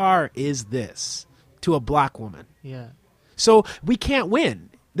 whose car is this? To a black woman. Yeah. So we can't win.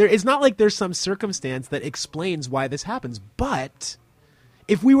 It's not like there's some circumstance that explains why this happens. But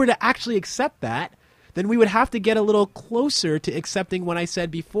if we were to actually accept that, then we would have to get a little closer to accepting what I said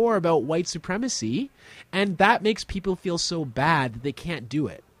before about white supremacy. And that makes people feel so bad that they can't do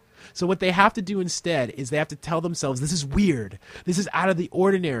it. So what they have to do instead is they have to tell themselves, this is weird. This is out of the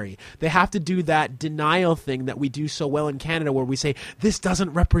ordinary. They have to do that denial thing that we do so well in Canada where we say, this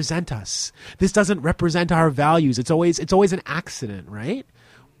doesn't represent us. This doesn't represent our values. It's always an accident, right?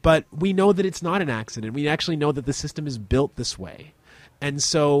 But we know that it's not an accident. We actually know that the system is built this way. And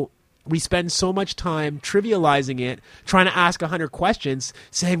so we spend so much time trivializing it, trying to ask 100 questions,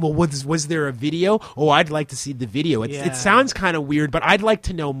 saying, well, was there a video? Oh, I'd like to see the video. It sounds kind of weird, but I'd like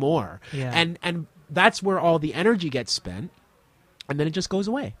to know more. Yeah. And that's where all the energy gets spent, and then it just goes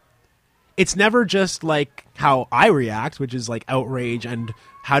away. it's never just like how I react, which is like outrage and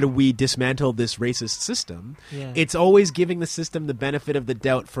how do we dismantle this racist system. Yeah. It's always giving the system the benefit of the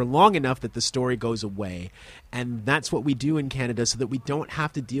doubt for long enough that the story goes away. And that's what we do in Canada so that we don't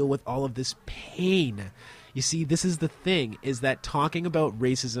have to deal with all of this pain. You see, this is the thing, is that talking about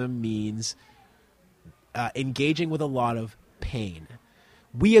racism means engaging with a lot of pain.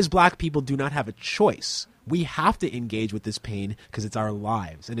 We as black people do not have a choice. We have to engage with this pain because it's our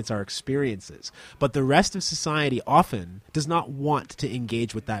lives and it's our experiences. But the rest of society often does not want to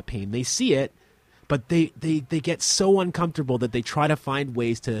engage with that pain. They see it, but they get so uncomfortable that they try to find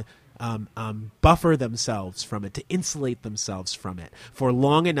ways to buffer themselves from it, to insulate themselves from it for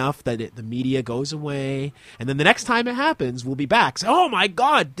long enough that the media goes away. And then the next time it happens, we'll be back. So, oh my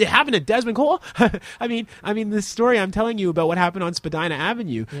God, it happened to Desmond Cole? I mean, this story I'm telling you about what happened on Spadina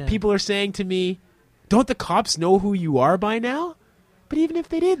Avenue, people are saying to me, don't the cops know who you are by now? But even if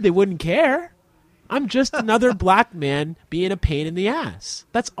they did, they wouldn't care. I'm just another black man being a pain in the ass.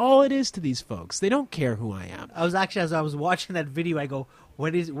 That's all it is to these folks. They don't care who I am. I was actually, as I was watching that video, I go,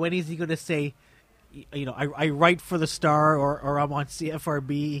 when is he going to say, you know, I write for the Star or I'm on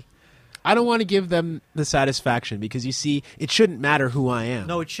CFRB? I don't want to give them the satisfaction because, you see, it shouldn't matter who I am.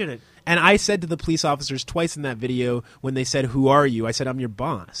 No, it shouldn't. And I said to the police officers twice in that video when they said, who are you? I said, I'm your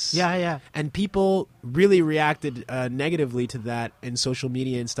boss. Yeah. And people really reacted negatively to that in social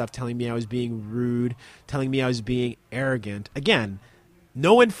media and stuff, telling me I was being rude, telling me I was being arrogant. Again,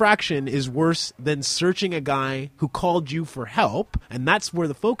 no infraction is worse than searching a guy who called you for help, and that's where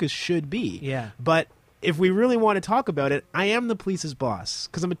the focus should be. Yeah. But if we really want to talk about it, I am the police's boss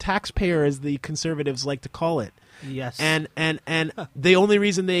because I'm a taxpayer, as the conservatives like to call it. Yes. And the only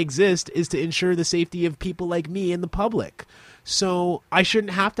reason they exist is to ensure the safety of people like me and the public. So I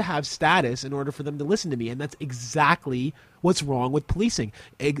shouldn't have to have status in order for them to listen to me. And that's exactly what's wrong with policing.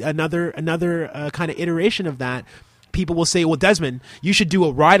 Another kind of iteration of that, people will say, well, Desmond, you should do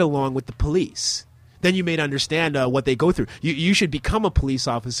a ride along with the police. Then you may understand what they go through. You should become a police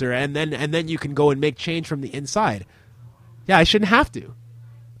officer, and then you can go and make change from the inside. Yeah, I shouldn't have to.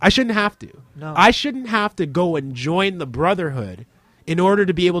 No. I shouldn't have to go and join the Brotherhood in order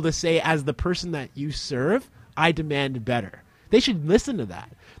to be able to say, as the person that you serve, I demand better. They should listen to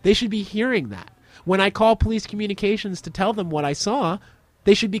that. They should be hearing that. When I call police communications to tell them what I saw,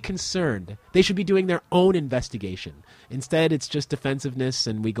 they should be concerned. They should be doing their own investigation. Instead, it's just defensiveness,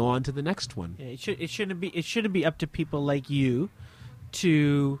 and we go on to the next one. Yeah, it shouldn't be up to people like you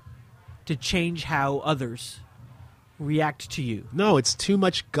to change how others react to you. No, it's too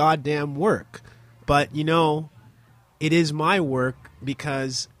much goddamn work. But, you know, it is my work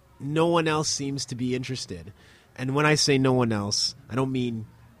because no one else seems to be interested. And when I say no one else, I don't mean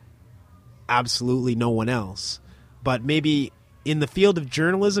absolutely no one else. But maybe in the field of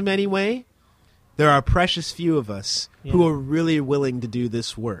journalism anyway, there are a precious few of us who are really willing to do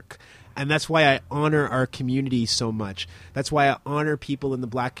this work. And that's why I honor our community so much. That's why I honor people in the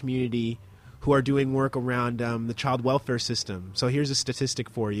black community who are doing work around the child welfare system. So here's a statistic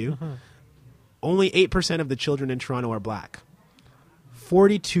for you. Only 8% of the children in Toronto are black.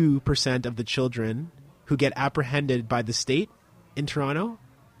 42% of the children who get apprehended by the state in Toronto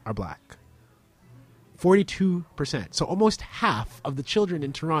are black. 42%. So almost half of the children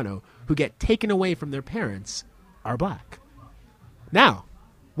in Toronto who get taken away from their parents are black. Now,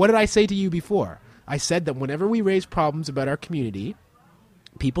 what did I say to you before? I said that whenever we raise problems about our community,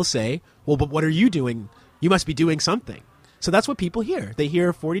 people say, well, but what are you doing? You must be doing something. So that's what people hear. They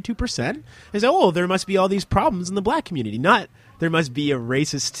hear 42%. They say, oh, there must be all these problems in the black community. Not there must be a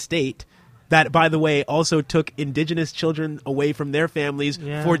racist state that, by the way, also took Indigenous children away from their families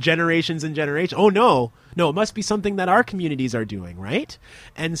for generations and generations. Oh, no, it must be something that our communities are doing, right?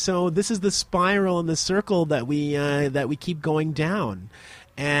 And so this is the spiral and the circle that we keep going down.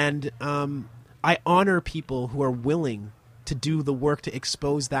 And I honor people who are willing to do the work to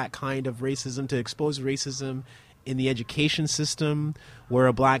expose that kind of racism, to expose racism in the education system, where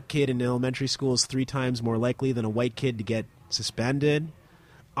a black kid in elementary school is 3 times more likely than a white kid to get suspended.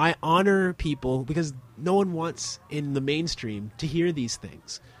 I honor people because no one wants in the mainstream to hear these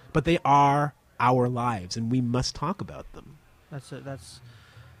things, but they are our lives, and we must talk about them.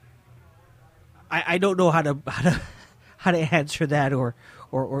 I don't know how to answer that or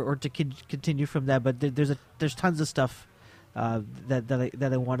to continue from that, but there's tons of stuff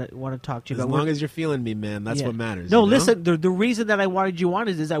that I want to talk to you about. As long as you're feeling me, man, that's what matters. No, you know? listen. The reason that I wanted you on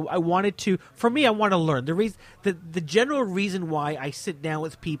is I wanted to. For me, I want to learn. The general reason why I sit down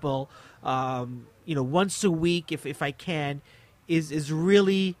with people, once a week if I can, is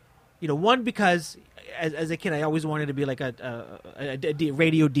really, one, because as a kid, I always wanted to be like a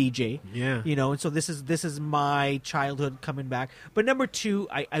radio DJ. Yeah. And so this is my childhood coming back. But number two,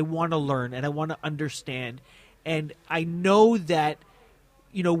 I want to learn and I want to understand, and I know that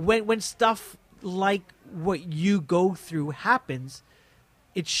when stuff like what you go through happens,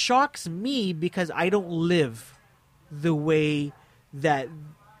 it shocks me because I don't live the way that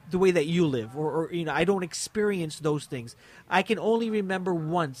you live, or I don't experience those things. I can only remember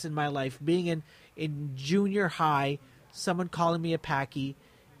once in my life being in junior high, someone calling me a Paki,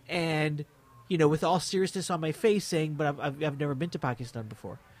 and with all seriousness on my face saying, "But I've never been to Pakistan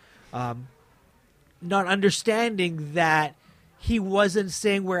before," not understanding that he wasn't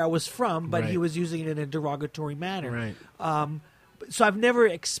saying where I was from, but he was using it in a derogatory manner. Right. So I've never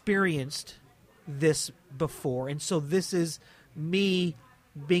experienced this before, and so this is me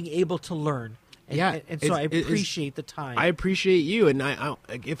being able to learn. And so I appreciate the time. I appreciate you, and I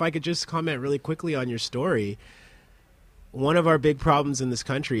if I could just comment really quickly on your story. One of our big problems in this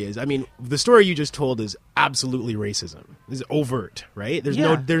country is, the story you just told is absolutely racism. It's overt, right?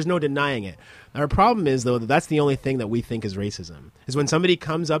 There's no denying it. Our problem is, though, that's the only thing that we think is racism, is when somebody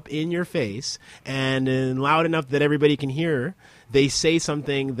comes up in your face and loud enough that everybody can hear, they say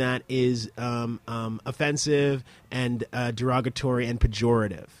something that is offensive and derogatory and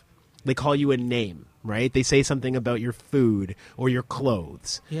pejorative. They call you a name, right? They say something about your food or your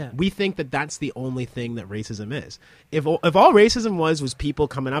clothes. Yeah. We think that that's the only thing that racism is. If all racism was people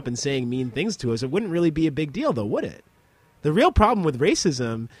coming up and saying mean things to us, it wouldn't really be a big deal, though, would it? The real problem with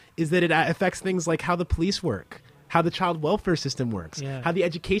racism is that it affects things like how the police work, how the child welfare system works, how the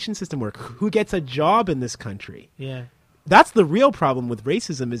education system works, who gets a job in this country. Yeah. That's the real problem with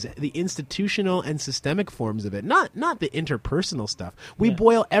racism, is the institutional and systemic forms of it, not the interpersonal stuff. We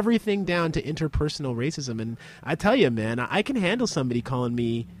boil everything down to interpersonal racism, and I tell you, man, I can handle somebody calling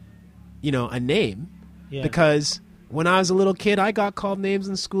me, a name, because when I was a little kid, I got called names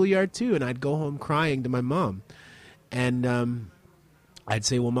in the schoolyard too, and I'd go home crying to my mom, and I'd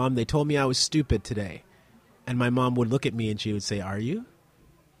say, "Well, Mom, they told me I was stupid today," and my mom would look at me and she would say, "Are you?"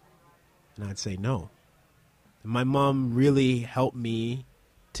 And I'd say, "No." My mom really helped me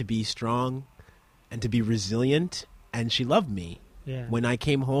to be strong and to be resilient, and she loved me. Yeah. When I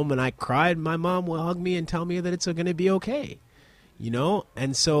came home and I cried, my mom would hug me and tell me that it's going to be okay,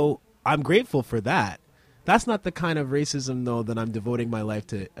 And so I'm grateful for that. That's not the kind of racism, though, that I'm devoting my life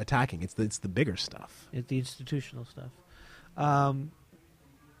to attacking. It's the bigger stuff. It's the institutional stuff.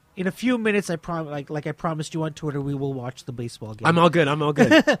 In a few minutes, I promised you on Twitter, we will watch the baseball game. I'm all good.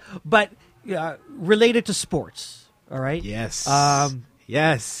 But related to sports, all right? Yes.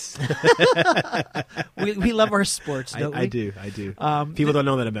 Yes. we love our sports, don't we? I do. People don't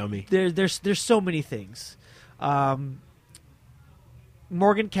know that about me. There's so many things.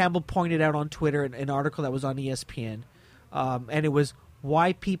 Morgan Campbell pointed out on Twitter an article that was on ESPN, and it was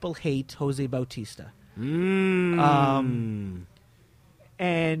why people hate Jose Bautista.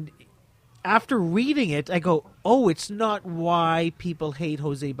 And after reading it, I go, oh, it's not why people hate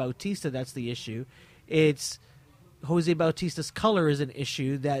Jose Bautista that's the issue. It's Jose Bautista's color is an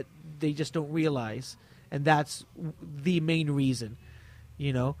issue that they just don't realize. And that's the main reason,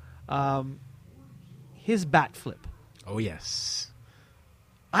 his bat flip. Oh, yes.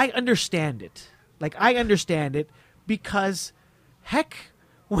 I understand it. I understand it because, heck,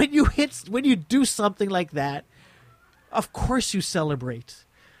 when you do something like that, of course you celebrate.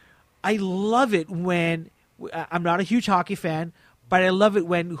 I love it when, I'm not a huge hockey fan, but I love it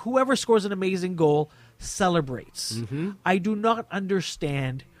when whoever scores an amazing goal celebrates. Mm-hmm. I do not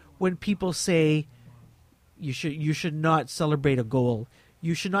understand when people say you should not celebrate a goal.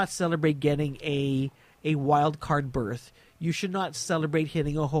 You should not celebrate getting a wild card berth. You should not celebrate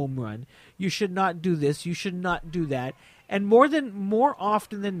hitting a home run. You should not do this. You should not do that. And more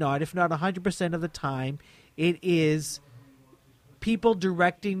often than not, if not 100% of the time, it is people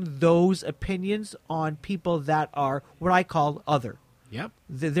directing those opinions on people that are what I call other. Yep.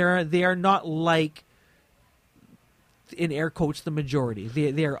 They are not like, in air quotes, the majority.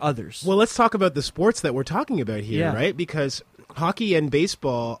 They are others. Well, let's talk about the sports that we're talking about here, right? Because hockey and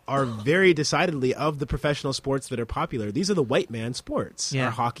baseball are very decidedly of the professional sports that are popular. These are the white man sports,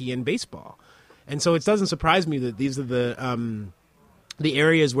 are hockey and baseball. And so it doesn't surprise me that these are the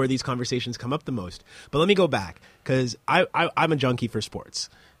areas where these conversations come up the most. But let me go back, because I'm a junkie for sports.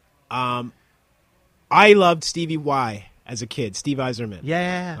 I loved Stevie Y as a kid, Steve Yzerman.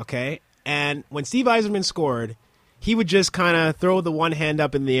 Yeah. Okay? And when Steve Yzerman scored, he would just kind of throw the one hand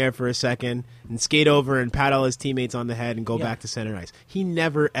up in the air for a second and skate over and pat all his teammates on the head and go back to center ice. He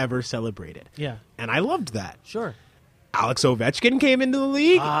never, ever celebrated. Yeah. And I loved that. Sure. Alex Ovechkin came into the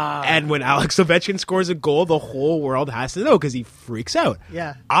league, and when Alex Ovechkin scores a goal, the whole world has to know because he freaks out.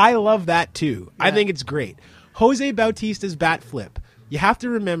 Yeah. I love that too. Yeah. I think it's great. Jose Bautista's bat flip. You have to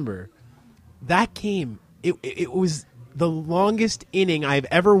remember that game. It was the longest inning I've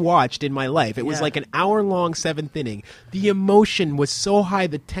ever watched in my life. It was Yeah. like an hour-long seventh inning. The emotion was so high.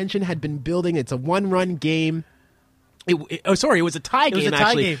 The tension had been building. It's a one-run game. It was a tie It was game, a tie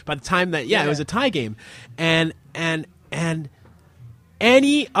actually. game. By the time that, Yeah. it was a tie game. And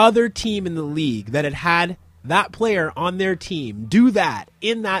any other team in the league that had that player on their team do that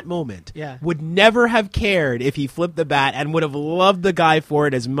in that moment Yeah. would never have cared if he flipped the bat and would have loved the guy for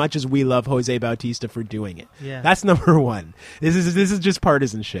it as much as we love Jose Bautista for doing it. Yeah. That's number one. This is just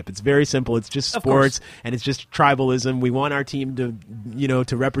partisanship. It's very simple. It's just Of course. sports, and it's just tribalism. We want our team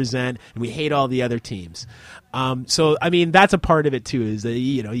to represent, and we hate all the other teams. So I mean, that's a part of it too. Is that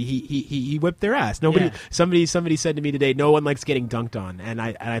he whipped their ass. Nobody. Yeah. Somebody said to me today, no one likes getting dunked on, and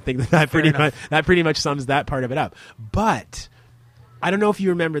I think that pretty much sums that part of it up. But I don't know if you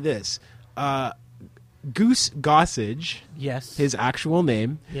remember this. Goose Gossage, Yes. his actual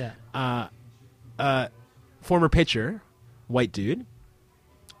name, Yeah. former pitcher, white dude.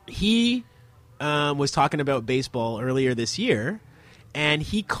 He was talking about baseball earlier this year, and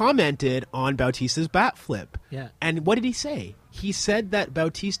he commented on Bautista's bat flip. Yeah. And what did he say? He said that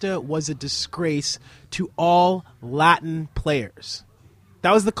Bautista was a disgrace to all Latin players.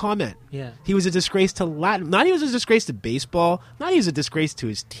 That was the comment. Yeah. He was a disgrace to Latin. Not he was a disgrace to baseball. Not he was a disgrace to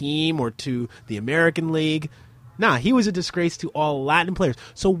his team or to the American League. Nah, he was a disgrace to all Latin players.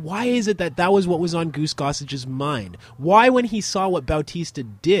 So why is it that was what was on Goose Gossage's mind? Why, when he saw what Bautista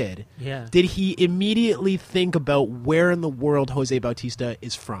did, Yeah. did he immediately think about where in the world Jose Bautista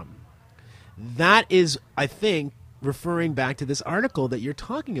is from? That is, I think, referring back to this article that you're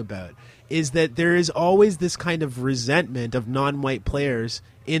talking about, is that there is always this kind of resentment of non-white players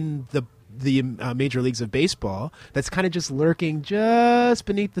in the major leagues of baseball that's kind of just lurking just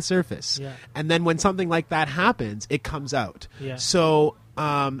beneath the surface. Yeah. And then when something like that happens, it comes out. Yeah. So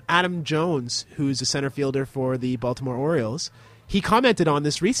Adam Jones, who's a center fielder for the Baltimore Orioles, he commented on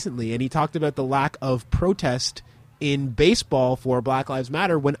this recently, and he talked about the lack of protest in baseball for Black Lives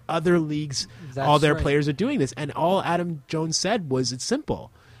Matter when other leagues, That's all their right. players are doing this. And all Adam Jones said was, it's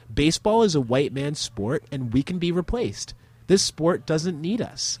simple. Baseball is a white man's sport, and we can be replaced. This sport doesn't need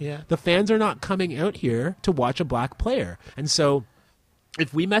us. Yeah. The fans are not coming out here to watch a black player. And so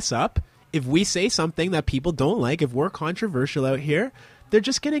if we mess up, if we say something that people don't like, if we're controversial out here, they're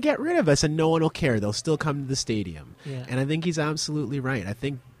just going to get rid of us and no one will care. They'll still come to the stadium. Yeah. And I think he's absolutely right. I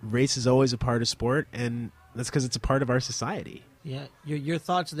think race is always a part of sport, and that's because it's a part of our society. Yeah. Your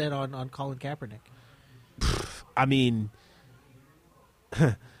thoughts then on Colin Kaepernick? I mean,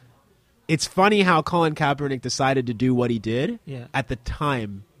 it's funny how Colin Kaepernick decided to do what he did Yeah. at the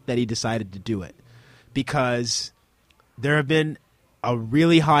time that he decided to do it, because there have been a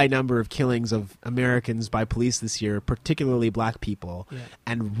really high number of killings of Americans by police this year, particularly black people. Yeah.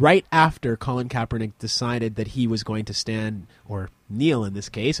 And right after Colin Kaepernick decided that he was going to stand, or kneel in this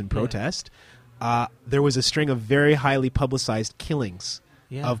case, and protest, there was a string of very highly publicized killings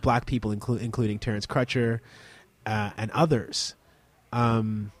Yeah. of black people, including Terrence Crutcher and others.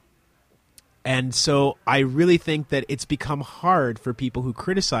 And so I really think that it's become hard for people who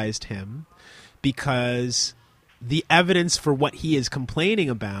criticized him, because the evidence for what he is complaining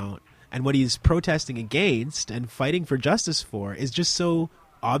about and what he's protesting against and fighting for justice for is just so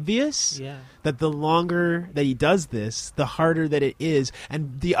obvious Yeah. that the longer that he does this, the harder that it is.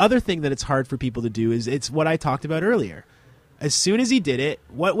 And the other thing that it's hard for people to do is it's what I talked about earlier. As soon as he did it,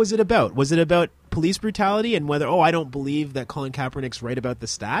 what was it about? Was it about police brutality and whether, I don't believe that Colin Kaepernick's right about the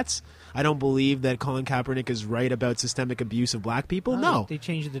stats? I don't believe that Colin Kaepernick is right about systemic abuse of black people? No. They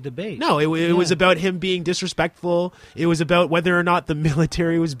changed the debate. No, it was Yeah. about him being disrespectful. It was about whether or not the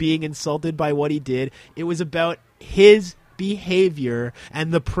military was being insulted by what he did. It was about his behavior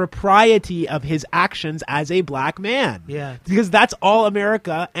and the propriety of his actions as a black man. Yeah. Because that's all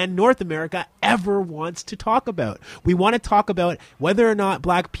America and North America ever wants to talk about. We want to talk about whether or not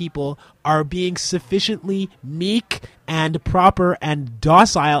black people are being sufficiently meek and proper and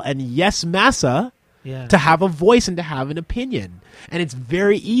docile and yes massa Yeah. to have a voice and to have an opinion. And it's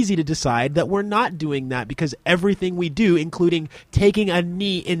very easy to decide that we're not doing that, because everything we do, including taking a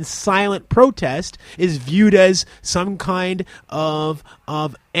knee in silent protest, is viewed as some kind of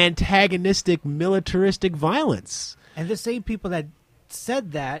antagonistic, militaristic violence. And the same people that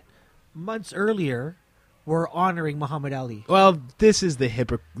said that months earlier were honoring Muhammad Ali. Well, this is the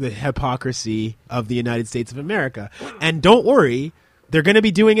hypocrisy of the United States of America. And don't worry, they're going to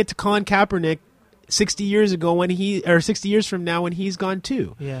be doing it to Colin Kaepernick 60 years ago or 60 years from now when he's gone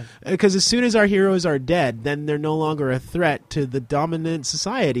too. Yeah. Because as soon as our heroes are dead, then they're no longer a threat to the dominant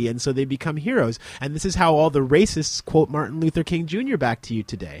society, and so they become heroes. And this is how all the racists quote Martin Luther King Jr. back to you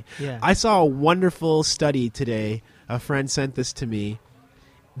today. Yeah. I saw a wonderful study today. A friend sent this to me.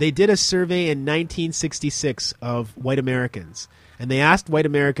 They did a survey in 1966 of white Americans, and they asked white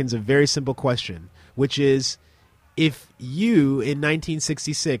Americans a very simple question, which is, if you, in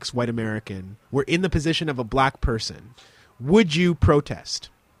 1966, white American, were in the position of a black person, would you protest?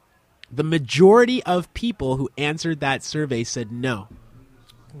 The majority of people who answered that survey said no.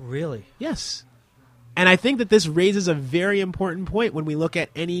 Really? Yes. And I think that this raises a very important point when we look at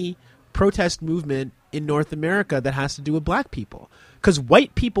any protest movement in North America that has to do with black people. Because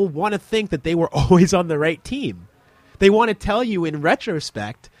white people want to think that they were always on the right team. They want to tell you in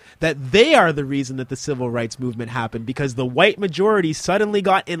retrospect that they are the reason that the civil rights movement happened, because the white majority suddenly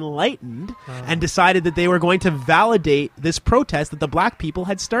got enlightened and decided that they were going to validate this protest that the black people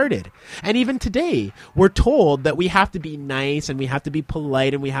had started. And even today, we're told that we have to be nice and we have to be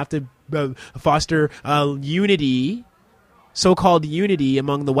polite and we have to foster unity, so-called unity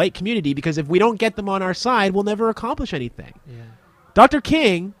among the white community, because if we don't get them on our side, we'll never accomplish anything. Yeah. Dr.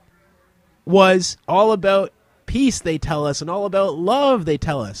 King was all about peace, they tell us, and all about love, they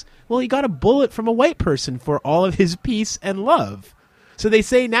tell us. Well, he got a bullet from a white person for all of his peace and love. So they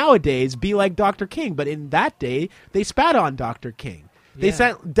say nowadays, be like Dr. King. But in that day, they spat on Dr. King. They Yeah.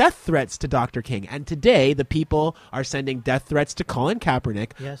 sent death threats to Dr. King. And today, the people are sending death threats to Colin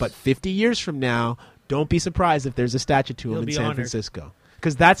Kaepernick. Yes. But 50 years from now, don't be surprised if there's a statue to him He'll in be San honored. Francisco.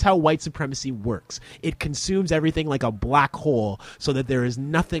 Because that's how white supremacy works. It consumes everything like a black hole so that there is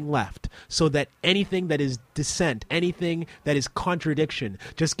nothing left. So that anything that is dissent, anything that is contradiction,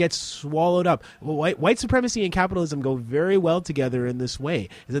 just gets swallowed up. White supremacy and capitalism go very well together in this way,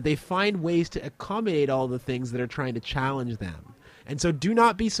 is that they find ways to accommodate all the things that are trying to challenge them. And so do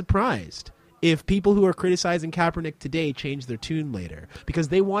not be surprised if people who are criticizing Kaepernick today change their tune later, because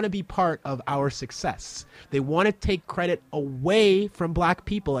they want to be part of our success. They want to take credit away from black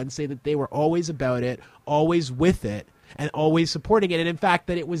people and say that they were always about it, always with it, and always supporting it. And in fact,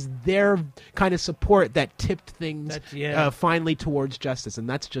 that it was their kind of support that tipped things finally towards justice. And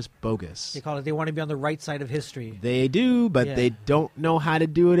that's just bogus. They call it, they want to be on the right side of history. They do, but Yeah. they don't know how to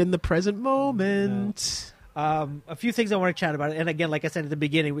do it in the present moment. A few things I want to chat about, and again, like I said at the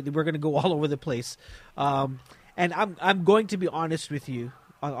beginning, we're going to go all over the place. And I'm going to be honest with you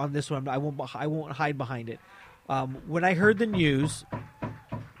on this one. I won't hide behind it. When I heard the news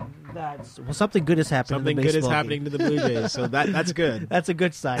that something good has happened. Something in the good is baseball happening game. to the Blue Jays, so that's good. That's a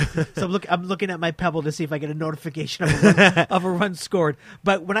good sign. So I'm looking at my Pebble to see if I get a notification of a run scored.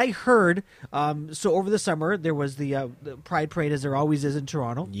 But when I heard, so over the summer there was the Pride Parade, as there always is in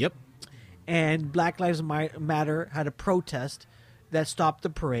Toronto. Yep. And Black Lives Matter had a protest that stopped the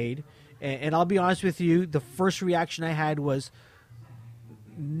parade. And I'll be honest with you, the first reaction I had was,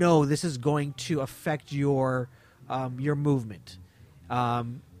 no, this is going to affect your movement.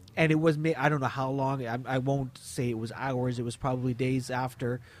 And it was, I don't know how long, I won't say it was hours, it was probably days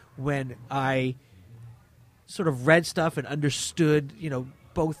after, when I sort of read stuff and understood,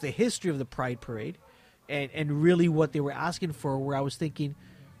 both the history of the Pride Parade and really what they were asking for, where I was thinking,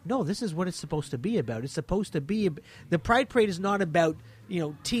 no, this is what it's supposed to be about. It's supposed to be the Pride Parade is not about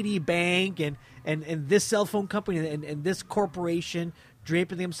TD Bank and this cell phone company and this corporation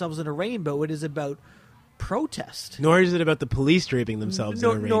draping themselves in a rainbow. It is about protest. Nor is it about the police draping themselves in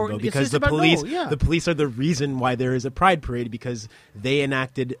a rainbow, because the police are the reason why there is a Pride Parade, because they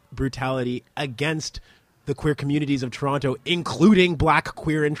enacted brutality against the queer communities of Toronto, including black,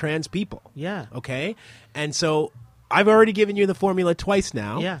 queer, and trans people. Yeah. Okay? And so I've already given you the formula twice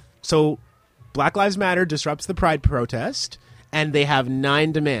now. Yeah. So Black Lives Matter disrupts the Pride protest, and they have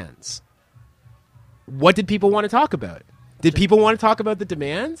 9 demands. What did people want to talk about? Did people want to talk about the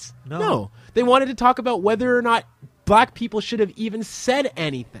demands? No. They wanted to talk about whether or not black people should have even said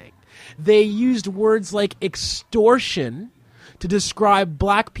anything. They used words like extortion to describe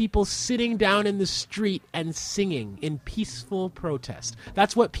black people sitting down in the street and singing in peaceful protest.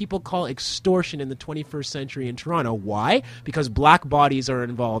 That's what people call extortion in the 21st century in Toronto. Why? Because black bodies are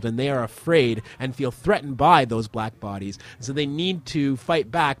involved and they are afraid and feel threatened by those black bodies. So they need to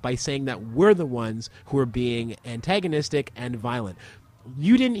fight back by saying that we're the ones who are being antagonistic and violent.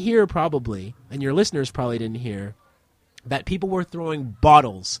 You didn't hear probably, and your listeners probably didn't hear, that people were throwing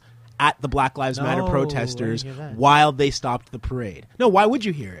bottles at the Black Lives Matter protesters while they stopped the parade. No, why would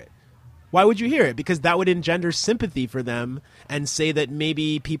you hear it? Why would you hear it? Because that would engender sympathy for them and say that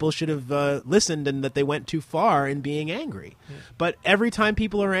maybe people should have listened and that they went too far in being angry. Yeah. But every time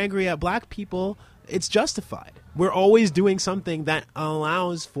people are angry at black people, it's justified. We're always doing something that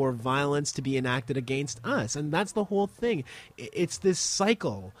allows for violence to be enacted against us. And that's the whole thing. It's this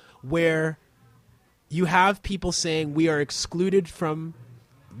cycle where you have people saying we are excluded from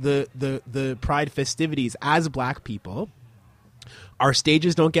the Pride festivities as black people. Our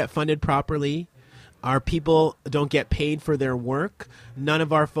stages don't get funded properly. Our people don't get paid for their work. None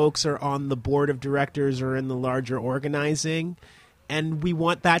of our folks are on the board of directors or in the larger organizing. And we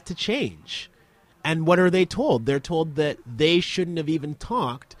want that to change. And what are they told? They're told that they shouldn't have even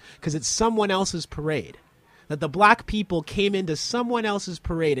talked because it's someone else's parade. That the black people came into someone else's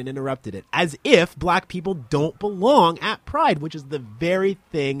parade and interrupted it. As if black people don't belong at Pride, which is the very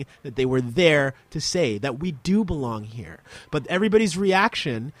thing that they were there to say, that we do belong here. But everybody's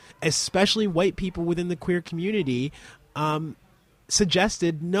reaction, especially white people within the queer community,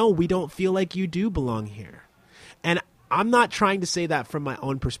 suggested, no, we don't feel like you do belong here. And I'm not trying to say that from my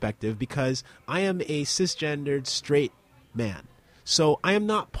own perspective because I am a cisgendered straight man. So I am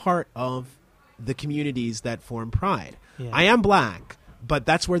not part of the communities that form Pride. Yeah. I am black, but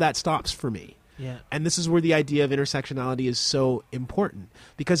that's where that stops for me. Yeah. And this is where the idea of intersectionality is so important.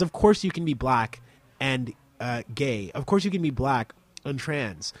 Because of course you can be black and gay. Of course you can be black and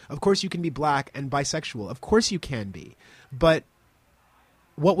trans. Of course you can be black and bisexual. Of course you can be. But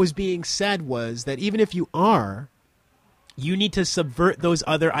what was being said was that even if you are, you need to subvert those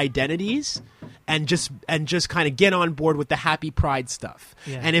other identities and just kind of get on board with the happy Pride stuff.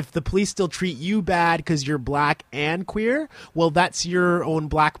 Yeah. And if the police still treat you bad because you're black and queer, well, that's your own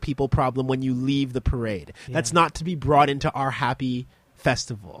black people problem when you leave the parade. Yeah. That's not to be brought into our happy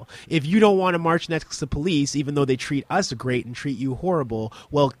festival. If you don't want to march next to police, even though they treat us great and treat you horrible,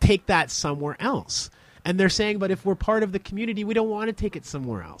 well, take that somewhere else. And they're saying, but if we're part of the community, we don't want to take it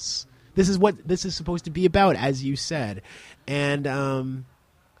somewhere else. This is what this is supposed to be about, as you said. And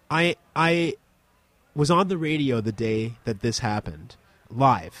I was on the radio the day that this happened,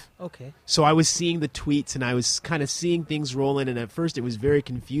 live. Okay. So I was seeing the tweets and I was kind of seeing things roll in. And at first it was very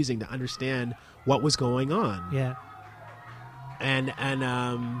confusing to understand what was going on. Yeah. And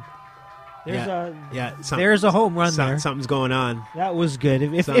there's a home run there. Something's going on. That was good.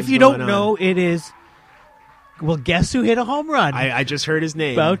 If Something's you don't going know, it is. Well, guess who hit a home run? I just heard his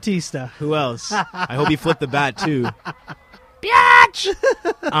name. Bautista. Who else? I hope he flipped the bat too. Biatch!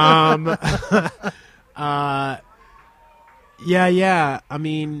 Yeah. I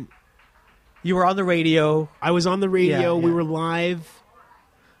mean, You were on the radio. I was on the radio. Yeah. We were live.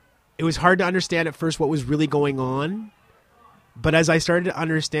 It was hard to understand at first what was really going on. But as I started to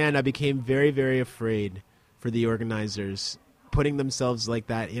understand, I became very, very afraid for the organizers putting themselves like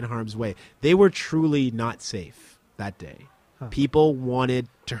that in harm's way. They were truly not safe that day. Huh. People wanted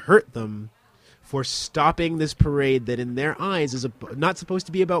to hurt them for stopping this parade that in their eyes is not supposed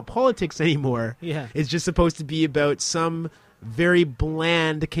to be about politics anymore. Yeah. It's just supposed to be about some very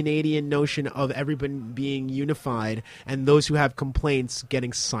bland Canadian notion of everyone being unified and those who have complaints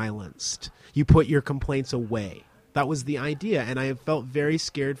getting silenced. You put your complaints away. That was the idea, and I felt very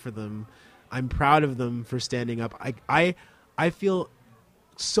scared for them. I'm proud of them for standing up. I feel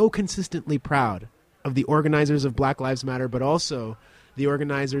so consistently proud of the organizers of Black Lives Matter, but also the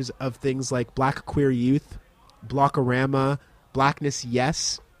organizers of things like Black Queer Youth, Blockorama, Blackness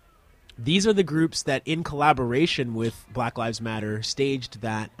Yes. These are the groups that, in collaboration with Black Lives Matter, staged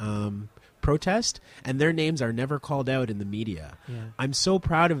that protest, and their names are never called out in the media. Yeah. I'm so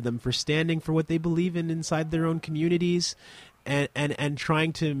proud of them for standing for what they believe in inside their own communities and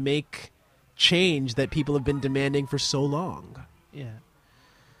trying to make change that people have been demanding for so long. Yeah.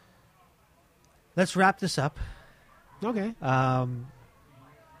 Let's wrap this up. Okay.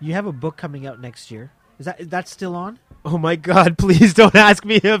 You have a book coming out next year. Is that still on? Oh my God! Please don't ask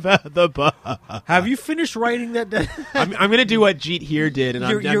me about the book. Have you finished writing that? I'm going to do what Jeet here did, and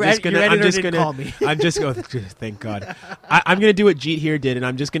I'm just going to call me. I'm just going. Thank God. I'm going to do what Jeet here did, and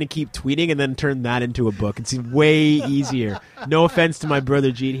I'm just going to keep tweeting and then turn that into a book. It's way easier. No offense to my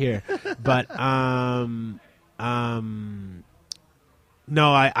brother Jeet here, but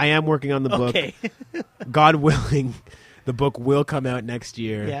no, I am working on the book. Okay. God willing, the book will come out next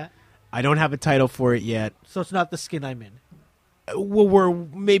year. Yeah. I don't have a title for it yet. So it's not The Skin I'm In. Well,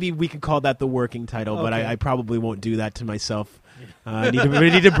 maybe we could call that the working title, but Okay. I probably won't do that to myself. I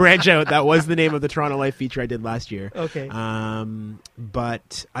need to branch out. That was the name of the Toronto Life feature I did last year. Okay.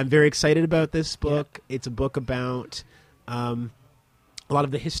 But I'm very excited about this book. Yeah. It's a book about a lot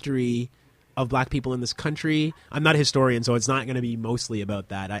of the history of Black people in this country. I'm not a historian, so it's not going to be mostly about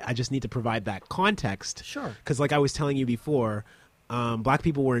that. I just need to provide that context. Sure. Because like I was telling you before, Black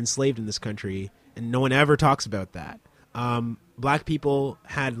people were enslaved in this country, and no one ever talks about that. black people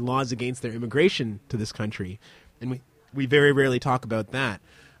had laws against their immigration to this country, and we very rarely talk about that.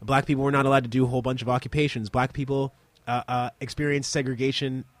 Black people were not allowed to do a whole bunch of occupations. Black people experienced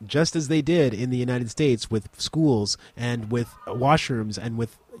segregation just as they did in the United States, with schools and with washrooms and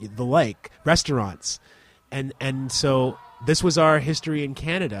with the like, restaurants. And so this was our history in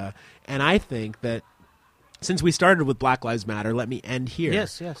Canada. And I think that since we started with Black Lives Matter, let me end here.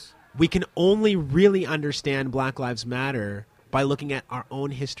 Yes. We can only really understand Black Lives Matter by looking at our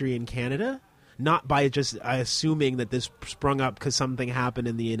own history in Canada, not by just assuming that this sprung up because something happened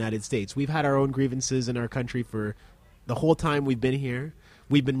in the United States. We've had our own grievances in our country for the whole time we've been here.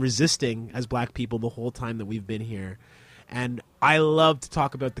 We've been resisting as black people the whole time that we've been here. And I love to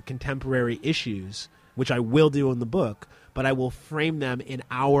talk about the contemporary issues, which I will do in the book, but I will frame them in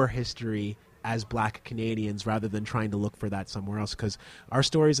our history as black Canadians rather than trying to look for that somewhere else, because our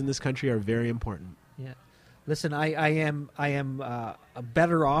stories in this country are very important. Yeah. Listen, I am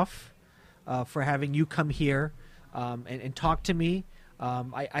better off for having you come here and talk to me.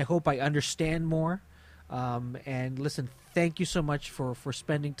 I hope I understand more. And listen, thank you so much for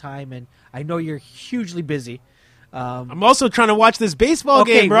spending time. And I know you're hugely busy. I'm also trying to watch this baseball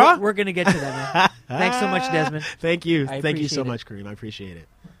game, bro. We're going to get to that, man. Thanks so much, Desmond. Thank you. I Thank you so appreciate it. much, Kareem. I appreciate it.